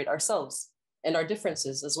celebrate ourselves and our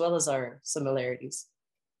differences as well as our similarities.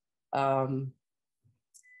 And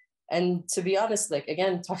to be honest, like,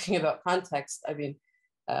 again, talking about context, I mean,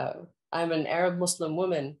 I'm an Arab Muslim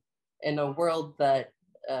woman in a world that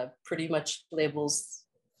pretty much labels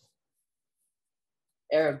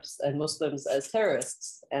Arabs and Muslims as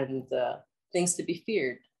terrorists and things to be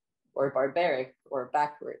feared, or barbaric, or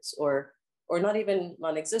backwards, or not even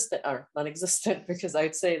non-existent, because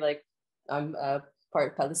I'd say, like, I'm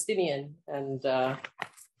part Palestinian, and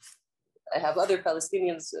I have other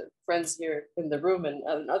Palestinians, friends here in the room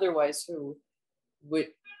and otherwise, who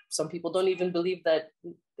some people don't even believe that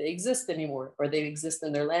they exist anymore, or they exist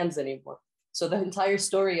in their lands anymore. So the entire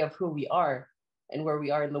story of who we are and where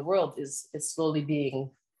we are in the world is slowly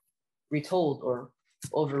being retold or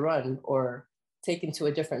overrun or taken to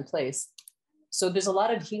a different place. So there's a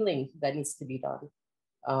lot of healing that needs to be done.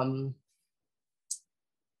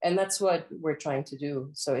 And that's what we're trying to do.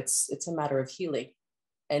 So it's a matter of healing,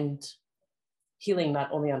 and healing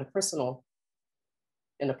not only in a personal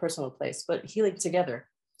place, but healing together.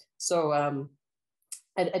 So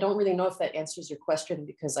I don't really know if that answers your question,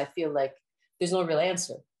 because I feel like there's no real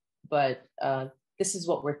answer, but this is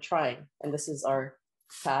what we're trying, and this is our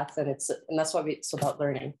path, and that's why it's about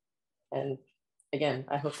learning. And again,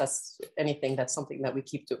 I hope that's something that we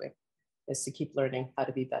keep doing, is to keep learning how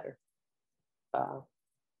to be better. I'll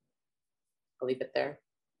leave it there.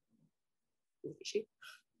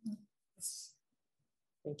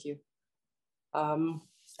 Thank you.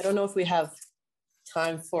 I don't know if we have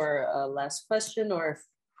time for a last question, or if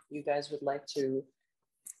you guys would like to.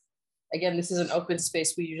 Again, this is an open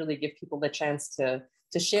space. We usually give people the chance to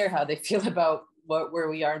share how they feel about where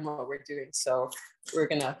we are and what we're doing. So we're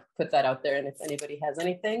gonna put that out there. And if anybody has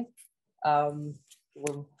anything,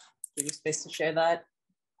 we'll give you space to share that.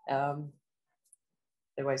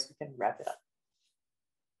 Otherwise, we can wrap it up.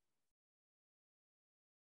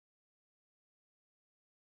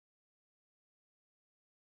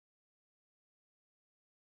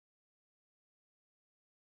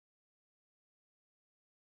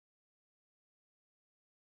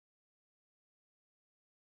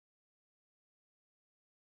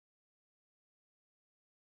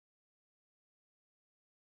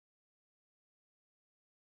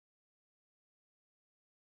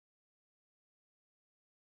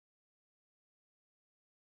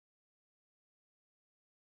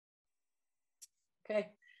 Okay,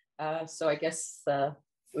 so I guess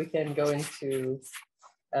we can go into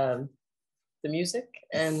the music,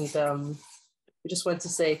 and we just want to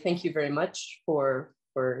say thank you very much for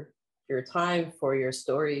your time, for your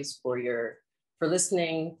stories, for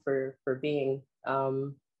listening, for being,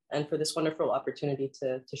 and for this wonderful opportunity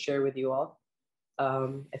to share with you all.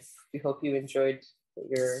 We hope you enjoyed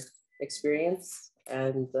your experience,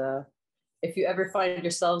 and if you ever find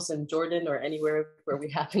yourselves in Jordan or anywhere where we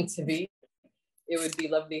happen to be, it would be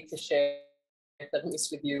lovely to share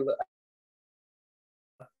Taghmees with you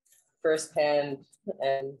firsthand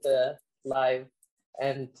and live,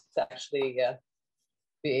 and to actually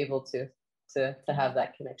be able to have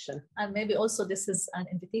that connection. And maybe also this is an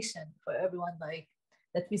invitation for everyone, like,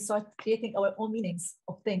 that we start creating our own meanings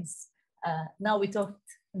of things. Now in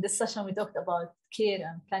this session, we talked about care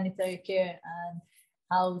and planetary care and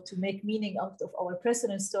how to make meaning out of our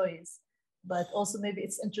personal stories. But also maybe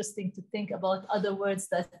it's interesting to think about other words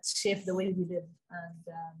that shape the way we live. And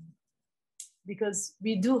because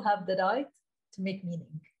we do have the right to make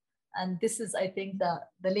meaning. And this is, I think,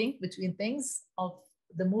 the link between things of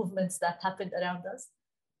the movements that happened around us.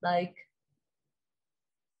 Like,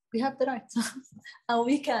 we have the right, and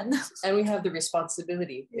we can. And we have the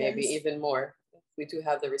responsibility, maybe yes. even more. We do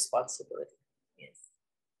have the responsibility. Yes.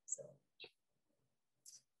 So,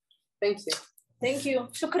 thank you. Thank you.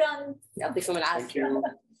 شكرا. يعطيكم العافية.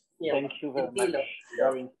 Thank you very much.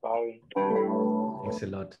 Very inspiring. Thanks a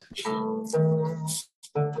lot.